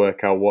able to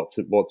work out what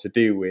to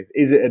do with.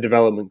 Is it a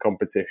development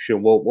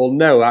competition? Well,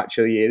 no,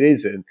 actually it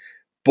isn't.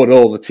 But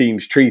all the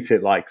teams treat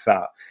it like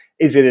that.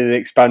 Is it an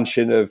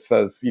expansion of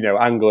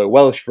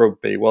Anglo-Welsh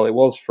rugby? Well, it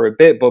was for a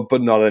bit, but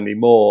not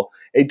anymore.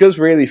 It does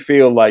really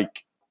feel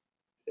like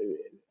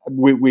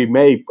we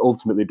may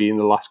ultimately be in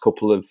the last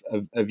couple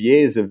of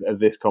years of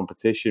this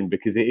competition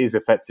because it is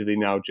effectively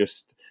now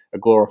just a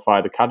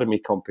glorified academy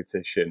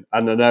competition.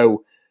 And I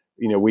know,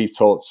 we've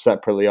talked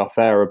separately off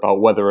air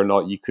about whether or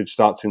not you could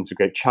start to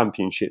integrate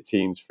championship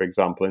teams, for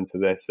example, into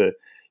this,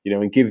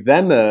 and give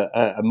them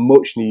a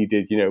much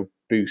needed,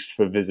 boost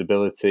for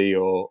visibility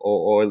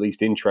or at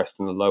least interest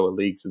in the lower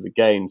leagues of the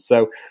game.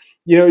 So,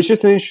 it's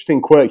just an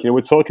interesting quirk.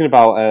 We're talking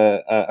about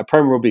a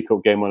Premier Rugby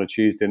Cup game on a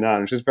Tuesday night.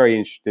 I'm just very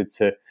interested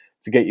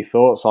to get your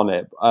thoughts on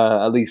it,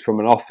 at least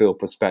from an off-field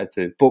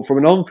perspective. But from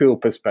an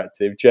on-field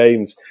perspective,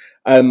 James,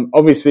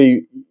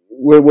 obviously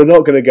we're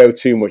not going to go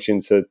too much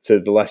into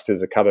the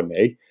Leicester's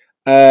academy,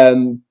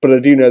 but I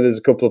do know there's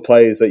a couple of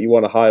players that you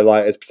want to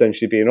highlight as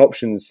potentially being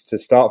options to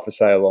start for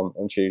Sale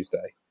on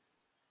Tuesday.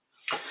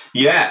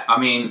 Yeah, I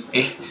mean,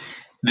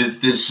 there's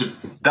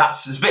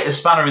a bit of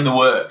spanner in the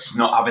works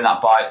not having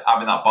that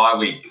bye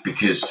week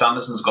because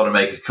Sanderson's got to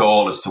make a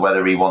call as to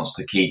whether he wants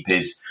to keep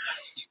his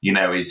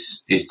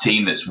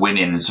team that's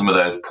winning and some of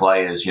those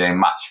players,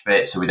 match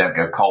fit so we don't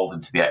go cold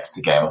into the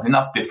Exeter game. I think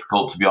that's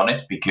difficult, to be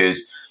honest,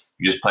 because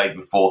we just played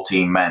with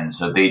 14 men.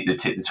 So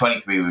the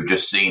 23 we've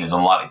just seen is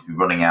unlikely to be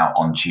running out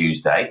on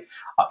Tuesday.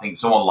 I think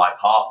someone like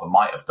Harper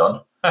might have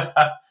done,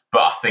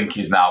 but I think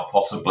he's now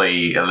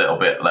possibly a little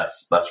bit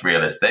less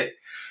realistic.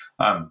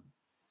 And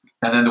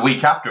then the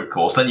week after, of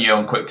course, then you're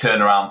on quick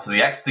turnaround to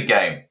the Exeter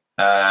game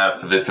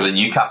for the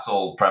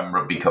Newcastle Premier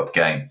Rugby Cup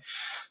game.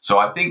 So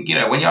I think,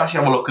 when you actually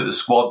have a look at the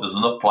squad, there's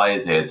enough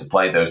players here to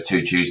play those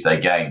two Tuesday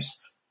games.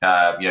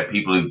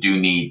 People who do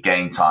need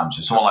game time.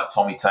 So someone like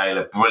Tommy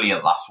Taylor,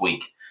 brilliant last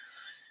week,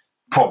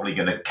 probably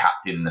going to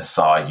captain the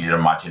side, you'd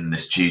imagine,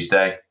 this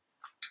Tuesday.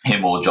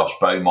 Him or Josh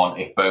Beaumont,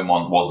 if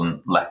Beaumont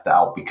wasn't left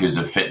out because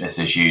of fitness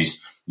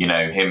issues,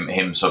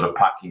 him sort of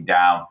packing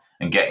down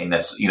and getting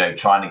this,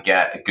 trying to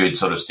get a good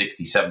sort of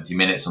 60, 70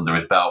 minutes under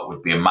his belt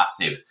would be a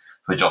massive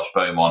for Josh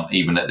Beaumont,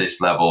 even at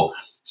this level.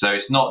 So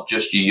it's not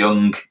just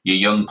your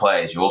young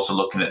players. You're also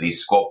looking at these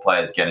squad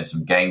players getting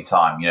some game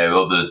time.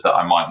 Others that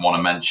I might want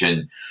to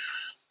mention,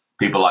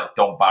 people like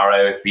Don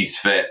Barrow, if he's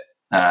fit,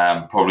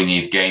 probably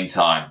needs game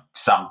time.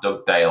 Sam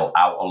Dugdale,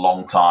 out a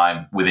long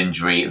time with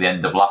injury at the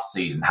end of last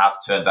season, has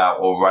turned out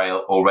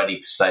already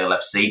for Sale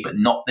FC, but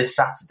not this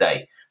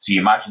Saturday. So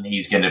you imagine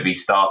he's going to be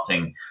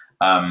starting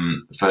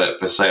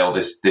for Sale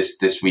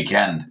this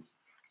weekend.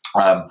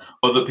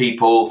 Other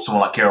people,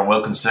 someone like Kieran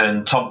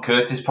Wilkinson, Tom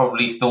Curtis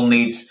probably still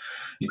needs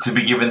to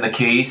be given the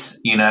keys,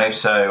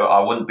 so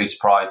I wouldn't be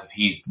surprised if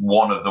he's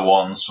one of the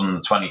ones from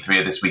the 23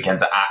 of this weekend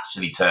to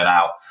actually turn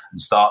out and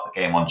start the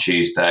game on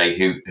Tuesday.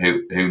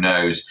 Who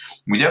knows?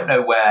 We don't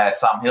know where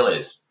Sam Hill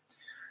is.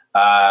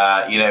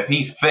 If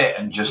he's fit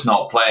and just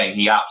not playing,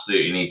 he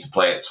absolutely needs to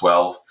play at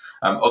 12.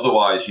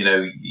 Otherwise,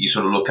 you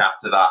sort of look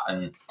after that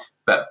and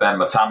Ben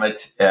Mohamed,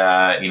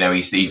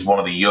 he's one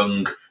of the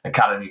young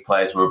academy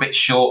players. We're a bit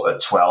short at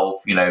 12,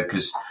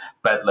 because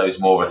Bedlow's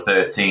more of a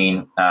 13.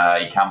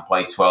 He can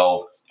play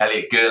 12.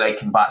 Elliot Gurley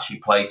can actually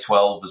play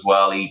 12 as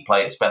well. He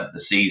spent the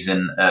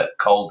season at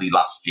Caldy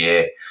last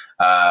year.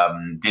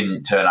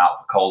 Didn't turn out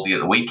for Caldy at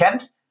the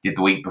weekend. Did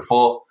the week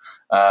before.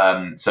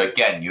 So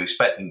again, you're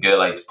expecting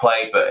Gurley to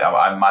play, but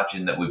I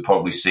imagine that we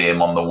probably see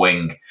him on the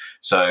wing.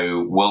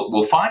 So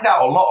we'll find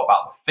out a lot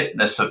about the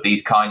fitness of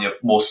these kind of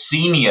more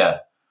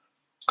senior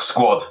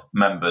squad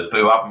members, but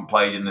who haven't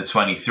played in the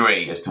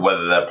 23 as to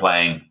whether they're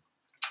playing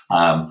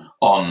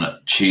on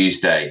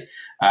Tuesday.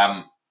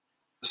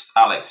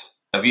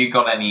 Alex, have you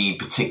got any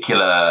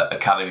particular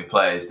academy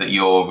players that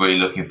you're really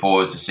looking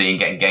forward to seeing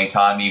getting game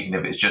time, even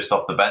if it's just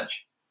off the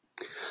bench?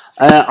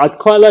 I'd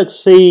quite like to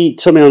see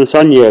Tommy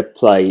Onasanya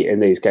play in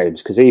these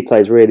games because he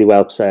plays really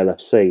well for Sale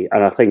FC,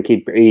 and I think he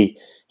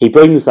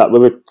brings that.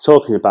 When we're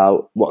talking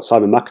about what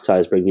Simon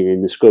McIntyre is bringing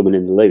in the scrum and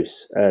in the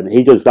loose,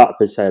 he does that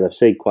for Sale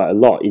FC quite a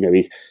lot. You know,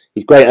 he's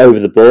great over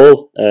the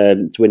ball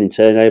to winning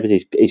turnovers.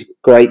 He's a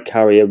great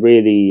carrier,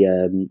 really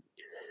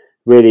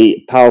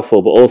really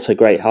powerful, but also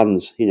great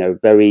hands. You know,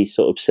 very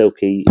sort of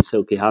silky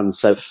hands.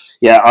 So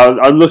yeah,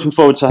 I'm looking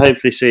forward to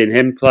hopefully seeing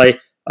him play.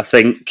 I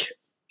think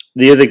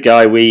the other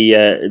guy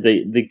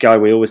the guy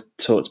we always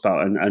talked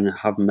about and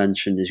have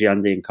mentioned is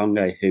Yandi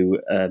Nkonge, who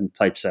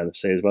played for Sale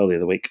FC as well the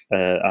other week,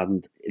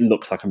 and it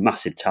looks like a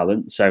massive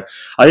talent. So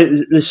I think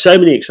there's so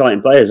many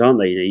exciting players, aren't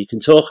there? You know, you can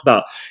talk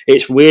about.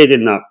 It's weird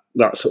in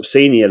that sort of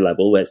senior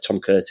level where it's Tom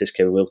Curtis,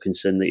 Kieran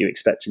Wilkinson that you're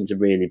expecting to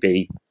really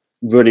be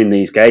running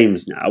these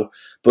games now,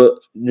 but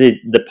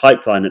the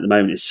pipeline at the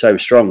moment is so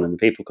strong, and the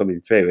people coming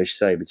through, as you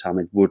say,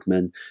 Mohamed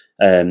Woodman,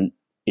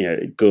 you know,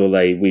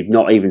 Gourlay, we've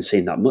not even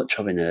seen that much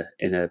of in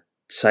a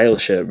Sale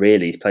shirt.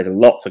 Really, he's played a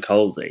lot for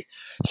Coldy.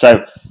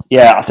 So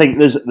yeah, I think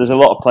there's a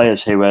lot of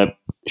players who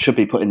should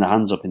be putting their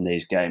hands up in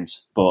these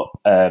games. But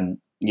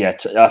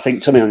I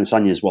think Tommy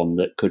Onasanya is one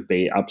that could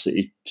be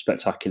absolutely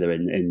spectacular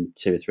in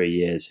 2 or 3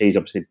 years. He's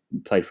obviously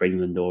played for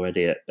England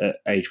already at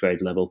age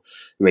grade level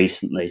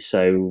recently,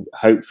 so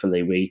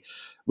hopefully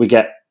we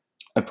get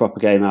a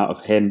proper game out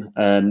of him.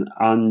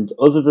 And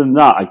other than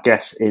that, I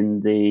guess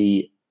in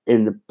the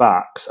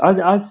backs,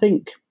 I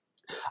think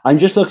I'm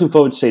just looking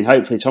forward to seeing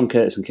hopefully Tom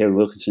Curtis and Kieran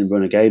Wilkinson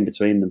run a game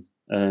between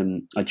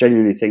them. I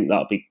genuinely think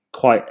that'll be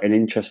quite an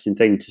interesting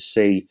thing to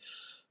see,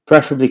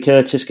 preferably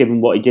Curtis,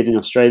 given what he did in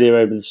Australia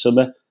over the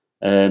summer,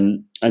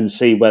 and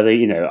see whether,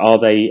 you know, are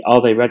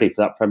they ready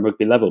for that Prem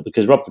Rugby level?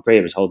 Because Rob de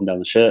Prier is holding down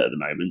the shirt at the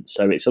moment,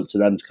 so it's up to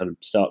them to kind of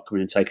start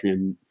coming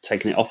and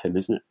taking it off him,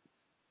 isn't it?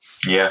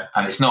 Yeah,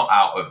 and it's not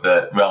out of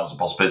the realms of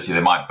possibility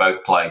they might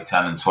both play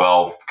 10 and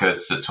 12,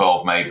 because at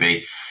 12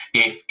 maybe,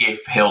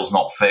 if Hill's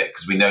not fit,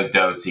 because we know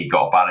Doherty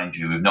got a bad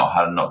injury. We've not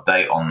had an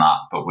update on that,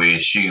 but we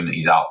assume that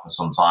he's out for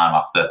some time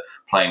after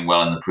playing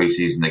well in the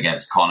pre-season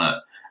against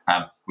Connacht.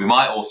 We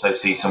might also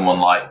see someone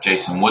like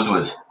Jason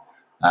Woodward.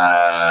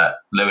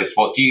 Lewis,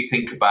 what do you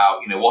think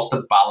about, you know, what's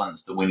the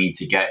balance that we need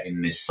to get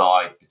in this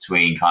side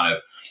between kind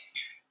of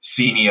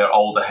senior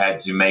older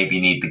heads who maybe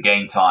need the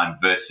game time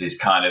versus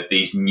kind of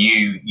these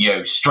new, you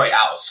know, straight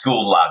out of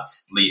school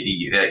lads?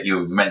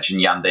 You mentioned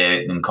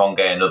Yande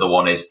Nkonge. Another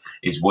one is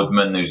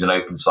Woodman, who's an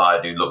open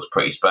side who looks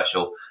pretty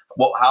special.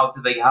 How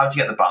do you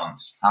get the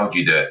balance? How would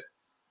you do it?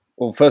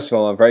 Well, first of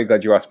all, I'm very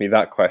glad you asked me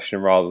that question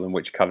rather than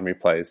which academy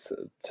players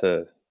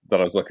that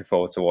I was looking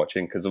forward to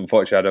watching, because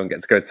unfortunately I don't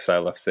get to go to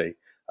Sale FC.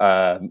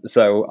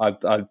 So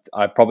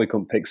I probably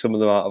couldn't pick some of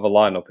them out of a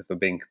lineup if I'm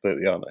being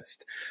completely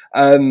honest.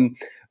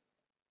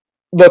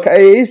 Look,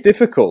 it is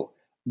difficult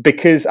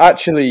because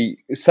actually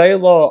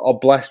Sale are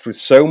blessed with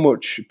so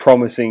much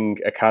promising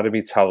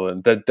academy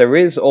talent that there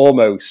is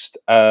almost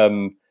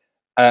a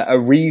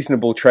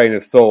reasonable train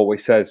of thought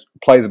which says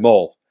play them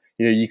all.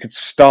 You know, you could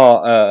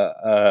start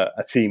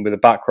a team with a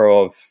back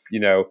row of, you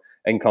know,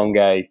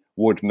 Nkonge,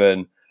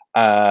 Woodman,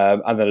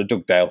 and then a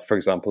Dugdale, for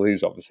example,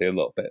 who's obviously a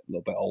little bit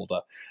older.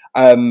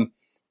 And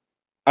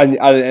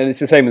it's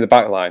the same in the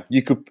back line.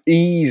 You could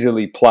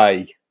easily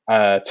play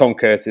Tom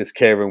Curtis,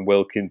 Kieran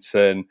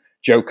Wilkinson,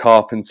 Joe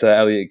Carpenter,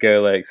 Elliot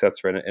Gourlay,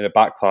 etc. in a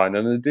backline,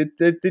 and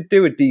they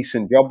do a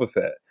decent job of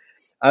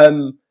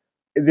it.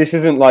 This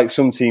isn't like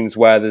some teams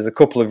where there's a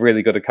couple of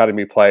really good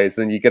academy players,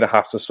 then you're going to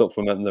have to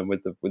supplement them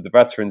with the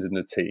veterans in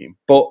the team.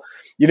 But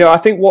you know, I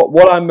think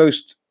what I'm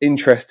most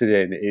interested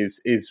in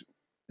is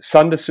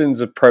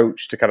Sanderson's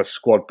approach to kind of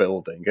squad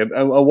building,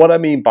 and what I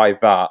mean by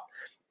that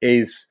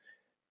is,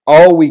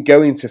 are we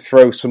going to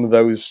throw some of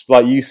those,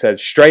 like you said,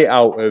 straight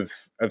out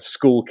of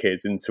school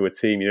kids into a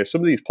team? You know,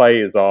 some of these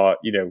players are,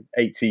 you know,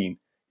 18,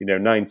 you know,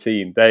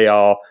 19. They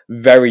are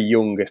very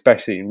young,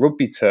 especially in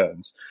rugby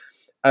terms.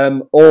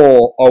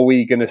 Or are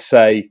we going to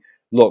say,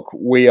 look,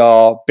 we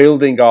are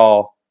building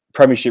our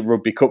Premiership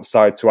Rugby Cup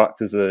side to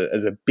act as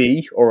a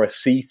B or a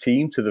C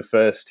team to the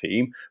first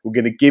team. We're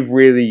going to give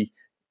really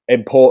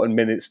important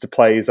minutes to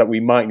players that we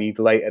might need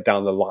later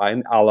down the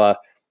line, a la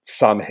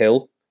Sam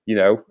Hill, you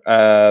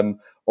know,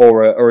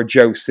 or a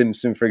Joe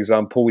Simpson, for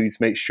example. We need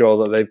to make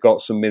sure that they've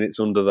got some minutes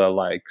under their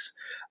legs.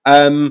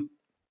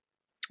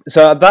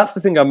 So that's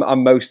the thing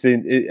I'm most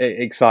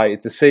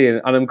excited to see.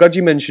 And I'm glad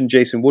you mentioned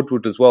Jason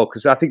Woodward as well,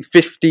 because I think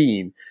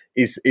 15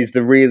 is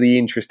the really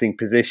interesting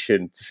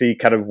position to see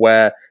kind of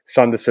where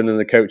Sanderson and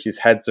the coaches'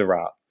 heads are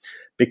at.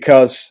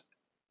 Because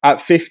at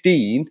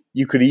 15,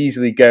 you could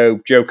easily go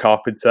Joe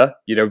Carpenter,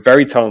 you know,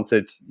 very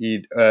talented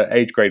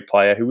age grade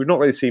player who we've not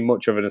really seen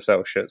much of in a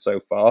Sale shirt so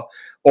far,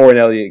 or an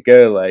Elliot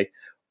Gourlay.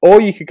 Or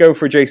you could go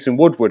for Jason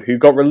Woodward, who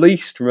got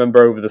released,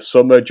 remember, over the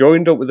summer,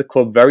 joined up with the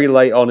club very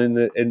late on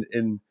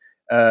in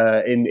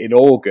in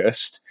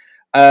August,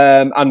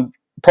 and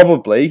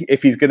probably,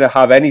 if he's going to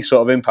have any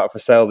sort of impact for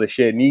Sale this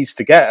year, needs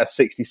to get a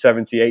 60,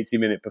 70,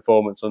 80-minute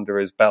performance under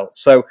his belt.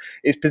 So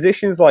it's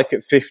positions like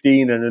at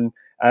 15 and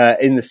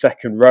in the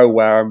second row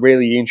where I'm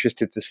really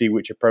interested to see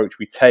which approach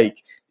we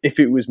take. If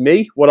it was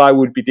me, what I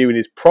would be doing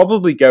is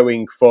probably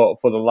going for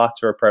the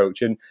latter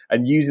approach and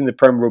using the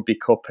Premier Rugby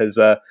Cup as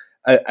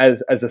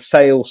a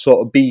Sale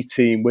sort of B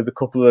team with a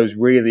couple of those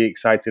really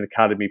exciting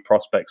academy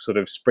prospects sort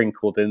of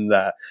sprinkled in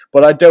there.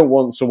 But I don't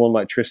want someone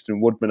like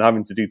Tristan Woodman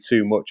having to do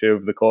too much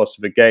over the course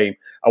of a game.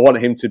 I want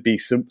him to be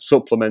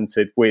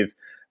supplemented with,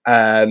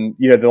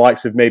 the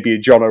likes of maybe a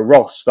John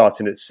O'Ross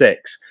starting at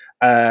 6,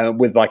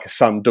 with like a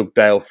Sam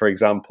Dugdale, for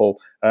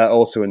example,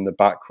 also in the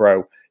back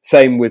row.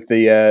 Same with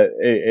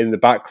in the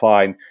back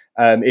line.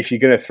 If you're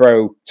going to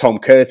throw Tom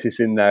Curtis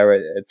in there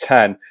at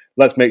 10,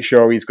 let's make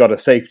sure he's got a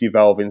safety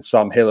valve in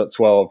Sam Hill at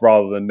 12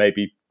 rather than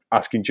maybe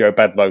asking Joe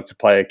Bedlow to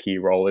play a key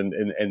role in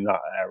that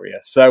area.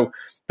 So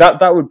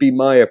that would be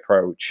my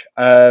approach.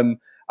 And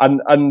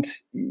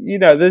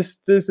there's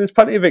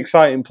plenty of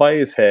exciting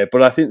players here,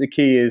 but I think the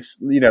key is,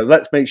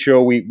 let's make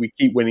sure we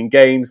keep winning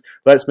games.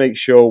 Let's make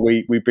sure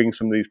we bring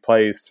some of these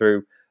players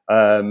through,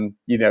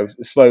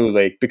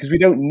 slowly, because we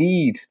don't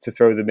need to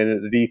throw them in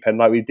at the deep end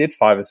like we did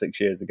 5 or 6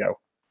 years ago.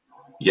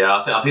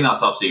 Yeah, I think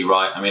that's absolutely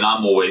right. I mean,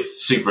 I'm always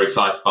super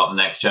excited about the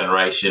next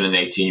generation and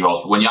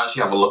 18-year-olds, but when you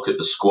actually have a look at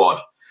the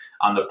squad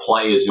and the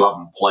players who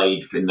haven't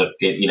played in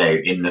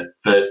the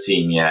first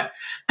team yet,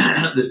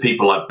 there's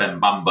people like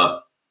Ben Bamba,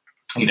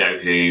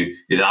 who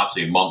is an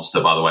absolute monster,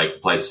 by the way, can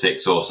play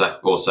 6 or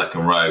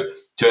second row.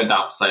 Turned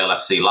out for Sale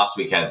FC last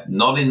weekend,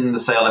 not in the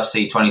Sale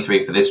FC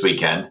 23 for this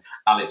weekend.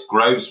 Alex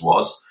Groves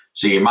was.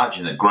 So you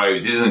imagine that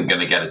Groves isn't going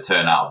to get a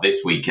turnout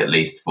this week, at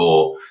least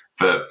for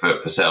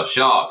Sale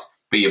Sharks.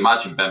 But you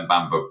imagine Ben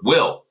Bamba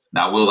will.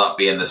 Now, will that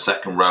be in the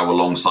second row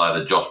alongside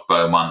a Josh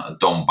Bowman, a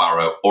Don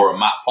Barrow, or a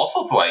Matt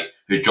Postlethwaite,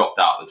 who dropped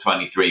out the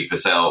 23 for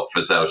Sale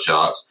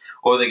Sharks?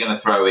 Or are they going to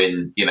throw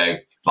in,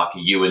 like a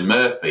Ewan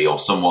Murphy or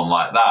someone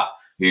like that,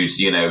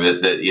 who's, a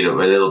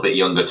little bit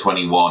younger,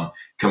 21,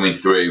 coming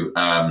through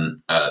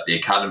the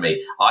academy?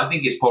 I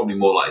think it's probably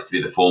more likely to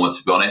be the former,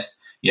 to be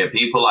honest.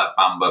 People like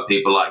Bamba,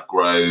 people like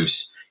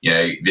Groves,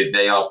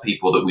 they are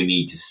people that we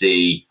need to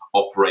see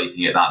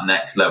operating at that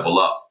next level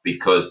up,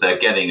 because they're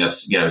getting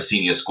us,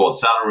 senior squad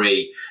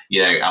salary,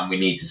 and we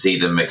need to see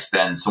them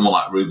extend. Someone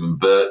like Ruben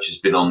Birch has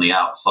been on the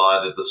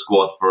outside of the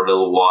squad for a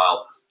little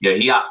while.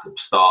 He has to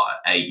start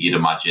at 8, you'd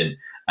imagine,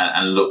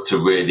 and look to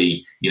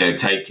really,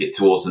 take it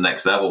towards the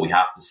next level. We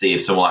have to see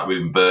if someone like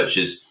Ruben Birch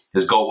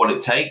has got what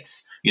it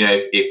takes.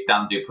 If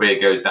Dan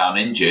Dupree goes down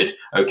injured,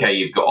 okay,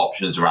 you've got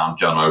options around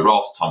John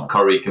O'Ross, Tom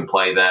Curry can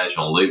play there,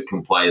 Jean-Luc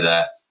can play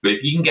there. But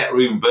if you can get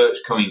Ruben Birch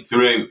coming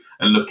through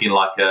and looking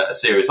like a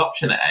serious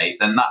option at 8,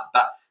 then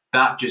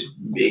that just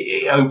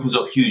it opens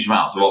up huge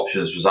amounts of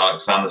options for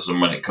Alex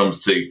Sanderson when it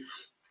comes to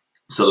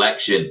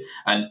selection.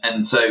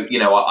 And so,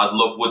 I'd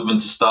love Woodman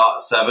to start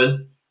at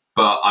 7,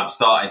 but I'm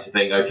starting to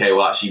think, okay,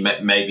 well, actually,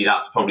 maybe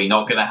that's probably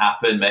not going to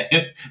happen.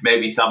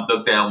 Maybe Sam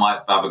Dugdale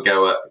might have a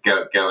go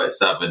at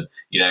 7,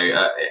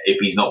 if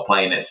he's not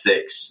playing at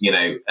 6,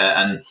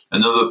 and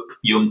another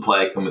young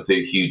player coming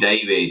through, Hugh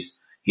Davies.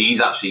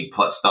 He's actually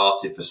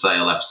started for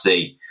Sale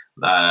FC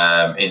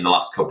in the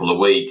last couple of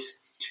weeks,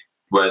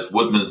 whereas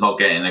Woodman's not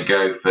getting a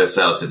go for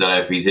Sale. So I don't know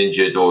if he's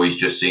injured or he's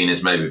just seen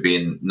as maybe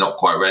being not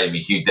quite ready. I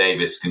mean, Hugh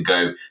Davis can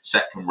go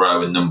second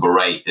row and number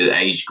 8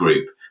 age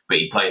group, but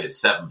he played at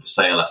 7 for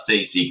Sale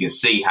FC. So you can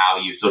see how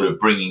you're sort of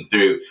bringing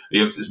through the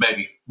youngsters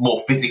maybe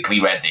more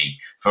physically ready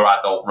for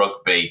adult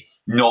rugby,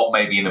 not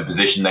maybe in the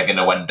position they're going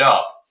to end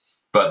up,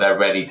 but they're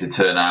ready to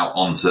turn out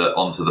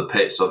onto the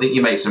pitch. So I think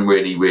you make some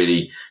really,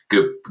 really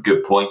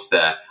good points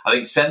there. I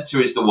think centre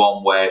is the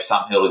one where if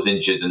Sam Hill is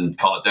injured and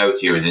Connor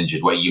Doherty is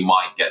injured, where you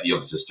might get the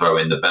youngsters throw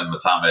in, the Ben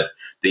Motamed,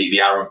 the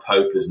Aaron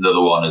Pope is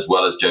another one, as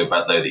well as Joe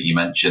Bedlow that you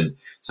mentioned.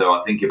 So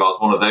I think if I was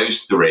one of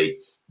those 3,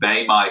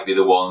 they might be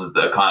the ones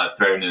that are kind of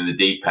thrown in the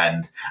deep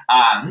end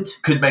and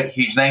could make a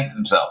huge name for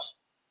themselves.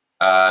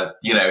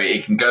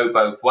 It can go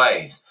both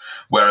ways.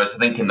 Whereas I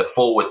think in the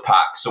forward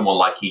pack, someone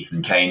like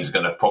Ethan Kane's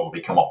going to probably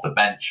come off the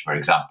bench, for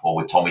example,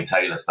 with Tommy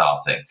Taylor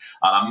starting. And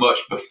I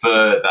much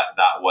prefer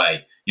that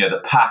way.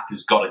 The pack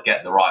has got to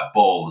get the right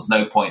ball. There's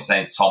no point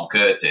saying to Tom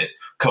Curtis,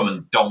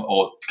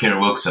 or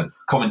Kieran Wilson,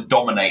 come and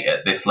dominate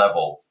at this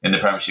level in the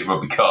Premiership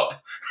Rugby Cup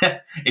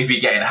if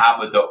you're getting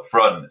hammered up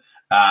front.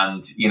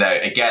 And,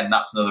 again,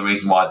 that's another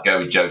reason why I'd go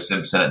with Joe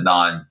Simpson at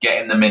 9,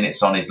 getting the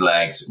minutes on his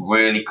legs,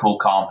 really cool,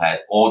 calm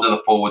head, order the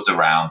forwards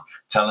around,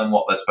 tell them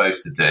what they're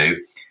supposed to do,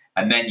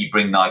 and then you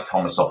bring Nye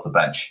Thomas off the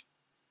bench.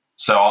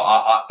 So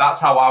that's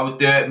how I would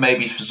do it.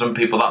 Maybe for some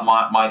people that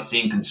might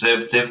seem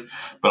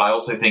conservative, but I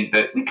also think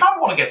that we kind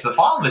of want to get to the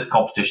finalist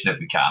competition if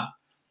we can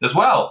as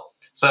well.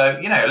 So,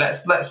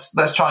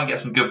 let's try and get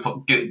some good,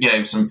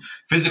 some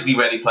physically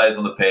ready players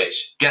on the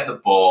pitch, get the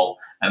ball,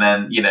 and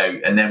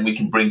then we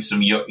can bring some,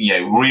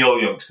 real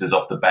youngsters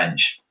off the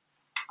bench.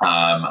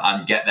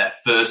 and get their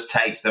first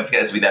taste. Don't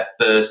forget, this will be their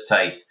first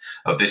taste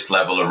of this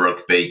level of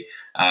rugby.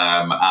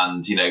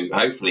 And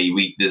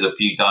hopefully there's a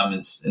few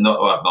diamonds. I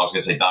was going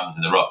to say diamonds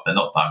in the rough. They're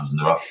not diamonds in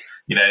the rough.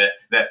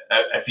 There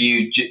a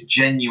few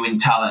genuine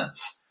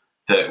talents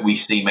that we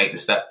see make the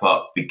step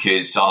up.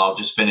 Because I'll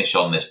just finish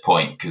on this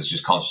point because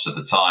just conscious of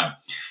the time.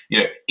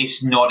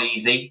 It's not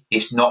easy.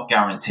 It's not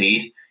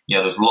guaranteed.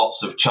 There's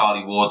lots of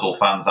Charlie Wardle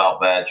fans out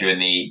there during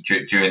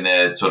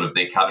the sort of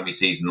the academy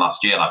season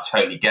last year, and I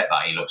totally get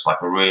that. He looks like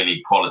a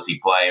really quality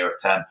player at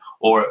 10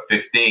 or at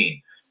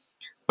 15.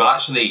 But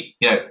actually,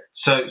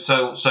 so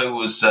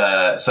was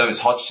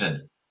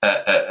Hodgson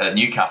at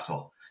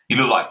Newcastle. He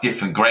looked like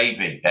different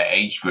gravy at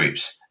age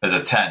groups as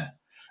a 10,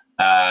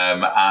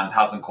 and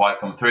hasn't quite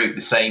come through.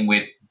 The same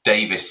with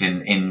Davis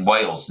in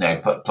Wales.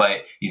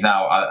 He's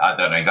now I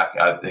don't know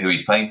exactly who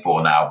he's playing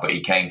for now, but he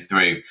came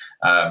through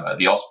at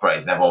the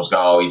Ospreys, and everyone was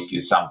going, "Oh,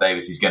 he's Sam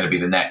Davis. He's going to be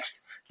the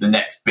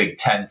next Big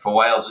 10 for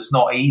Wales." It's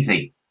not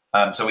easy,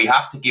 so we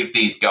have to give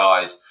these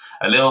guys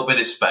a little bit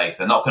of space.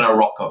 They're not going to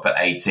rock up at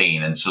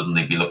 18 and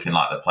suddenly be looking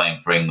like they're playing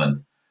for England.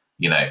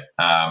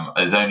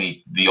 There's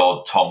only the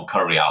odd Tom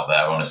Curry out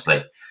there,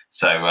 honestly.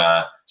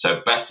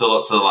 So best of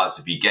luck to the lads.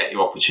 If you get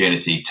your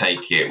opportunity,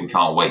 take it. We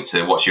can't wait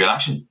to watch you in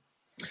action.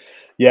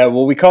 Yeah,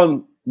 well, we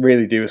can't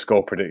really do a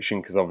score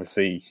prediction because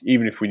obviously,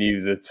 even if we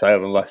knew the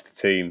Sale and Leicester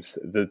teams,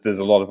 there's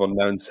a lot of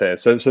unknowns here.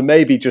 So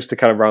maybe just to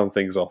kind of round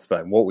things off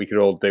then, what we could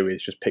all do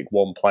is just pick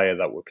one player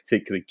that we're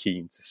particularly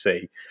keen to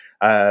see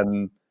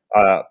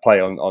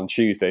play on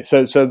Tuesday.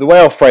 So the way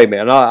I'll frame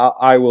it, and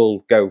I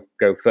will go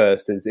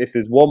first, is if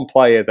there's one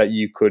player that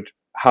you could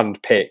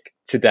hand pick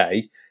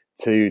today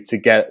to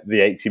get the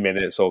 80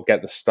 minutes or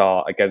get the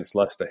start against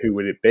Leicester, who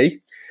would it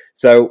be?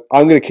 So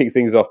I'm going to kick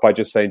things off by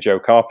just saying Joe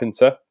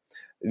Carpenter.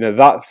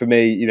 That for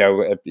me,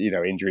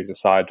 injuries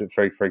aside,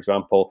 for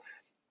example,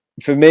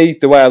 for me,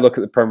 the way I look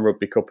at the Premier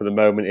Rugby Cup at the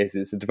moment is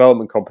it's a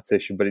development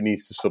competition, but it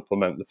needs to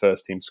supplement the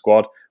first team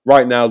squad.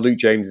 Right now, Luke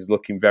James is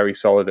looking very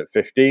solid at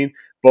 15,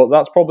 but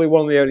that's probably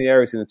one of the only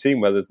areas in the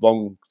team where there's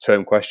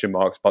long-term question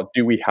marks about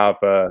do we have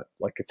a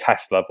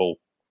test level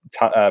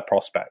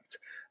prospect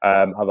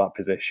at that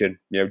position.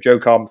 Joe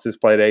Carpenter's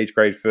played age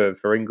grade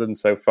for England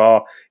so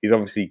far. He's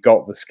obviously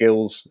got the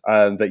skills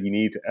that you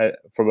need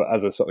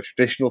as a sort of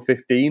traditional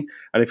 15.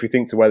 And if you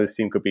think to where this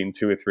team could be in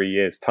 2 or 3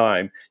 years'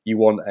 time, you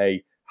want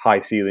a high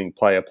ceiling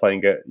player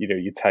playing at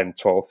your 10,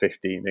 12,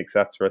 15,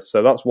 etc.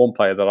 So that's one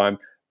player that I'm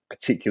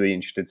particularly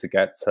interested to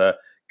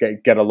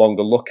get a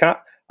longer look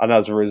at. And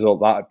as a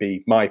result, that'd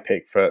be my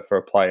pick for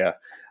a player.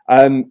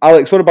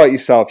 Alex, what about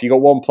yourself? You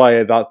got one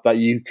player that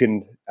you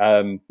can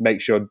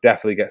make sure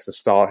definitely gets a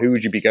start. Who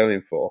would you be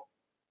going for?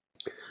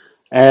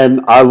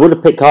 I would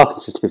have picked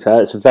Carpenter, to be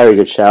fair. It's a very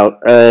good shout.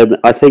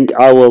 I think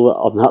I will,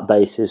 on that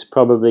basis,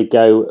 probably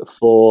go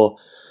for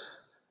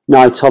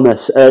Nye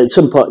Thomas. At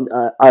some point,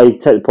 I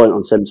take the point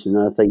on Simpson.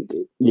 And I think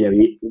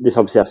this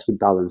obviously has to be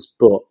balanced,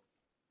 but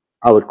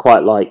I would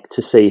quite like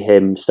to see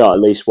him start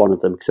at least one of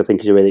them because I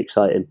think he's a really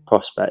exciting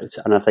prospect.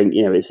 And I think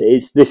this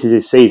is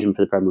his season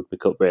for the Premier Rugby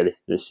Cup. Really,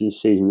 this is the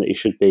season that he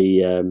should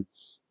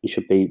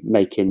be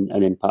making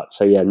an impact.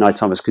 So yeah, Nye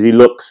Thomas, because he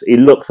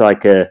looks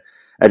like an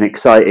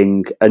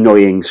exciting,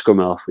 annoying scrum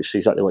half, which is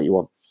exactly what you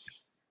want.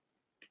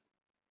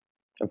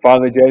 And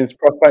finally, James,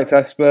 prospect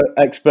expert,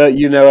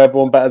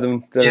 everyone better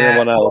than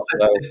anyone else.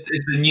 So.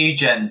 It's the new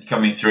gen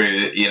coming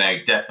through.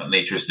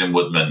 Definitely Tristan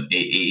Woodman.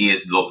 He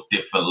has looked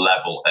different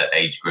level at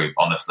age group,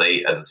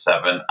 honestly, as a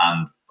 7,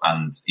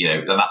 and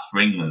that's for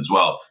England as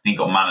well. He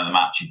got man of the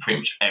match in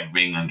pretty much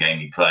every England game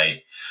he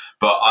played.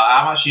 But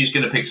I'm actually just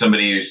going to pick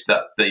somebody who's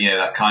that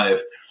kind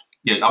of.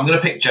 I'm going to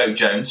pick Joe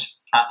Jones,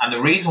 and the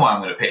reason why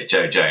I'm going to pick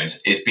Joe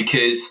Jones is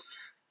because.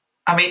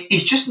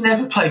 He's just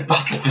never played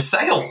badly for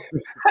Sale.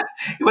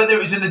 Whether it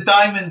was in the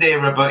Diamond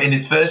era, but in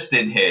his first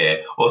stint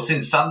here, or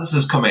since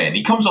Sanderson's come in,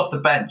 he comes off the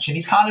bench and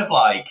he's kind of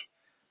like,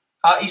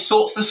 he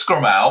sorts the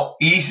scrum out.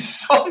 He's a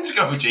solid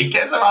scrummager. He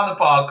gets around the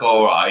park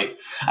all right.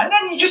 And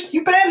then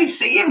you barely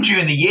see him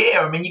during the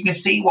year. You can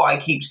see why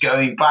he keeps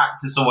going back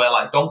to somewhere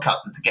like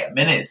Doncaster to get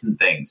minutes and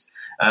things.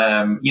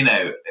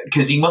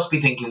 Because he must be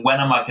thinking,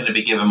 when am I going to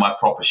be given my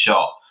proper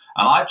shot?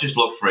 And I'd just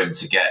love for him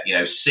to get,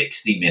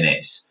 60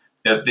 minutes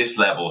at this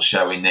level,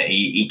 showing that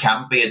he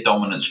can be a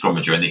dominant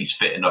scrummager and that he's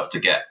fit enough to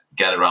get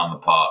around the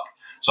park.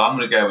 So I'm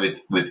going to go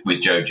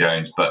with Joe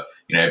Jones, but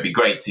it'd be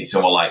great to see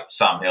someone like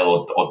Sam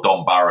Hill or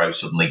Don Barrow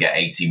suddenly get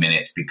 80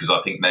 minutes because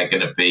I think they're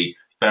going to be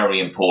very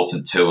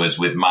important to us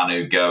with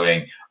Manu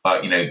going.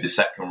 The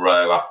second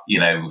row,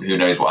 who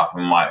knows what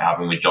might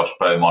happen with Josh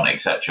Beaumont,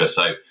 etc.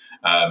 So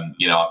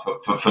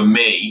for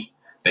me.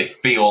 They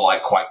feel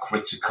like quite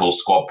critical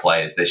squad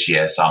players this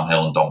year, Sam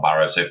Hill and Don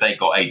Barrow. So if they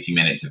got 80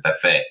 minutes, if they're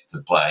fit to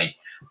play,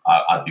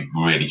 I'd be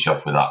really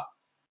chuffed with that.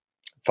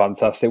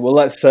 Fantastic. Well,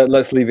 let's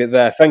leave it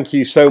there. Thank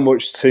you so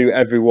much to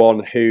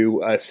everyone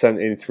who sent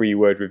in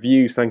 3-word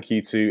reviews. Thank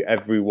you to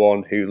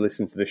everyone who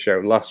listened to the show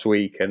last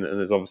week and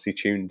has obviously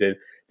tuned in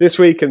this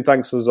week. And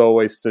thanks as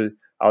always to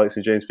Alex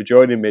and James for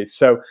joining me.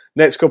 So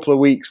next couple of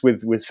weeks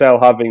with Sale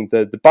having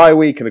the bye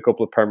week and a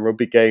couple of Premier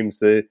Rugby games,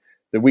 the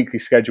the weekly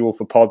schedule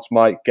for pods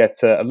might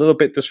get a little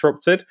bit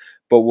disrupted,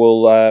 but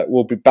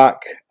we'll be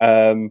back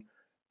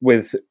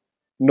with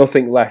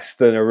nothing less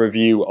than a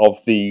review of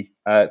the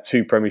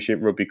 2 Premiership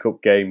Rugby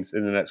Cup games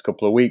in the next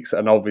couple of weeks,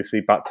 and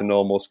obviously back to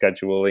normal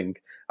scheduling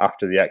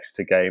after the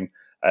Exeter game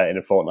in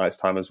a fortnight's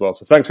time as well.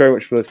 So thanks very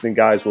much for listening,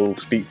 guys. We'll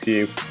speak to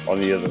you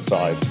on the other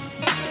side.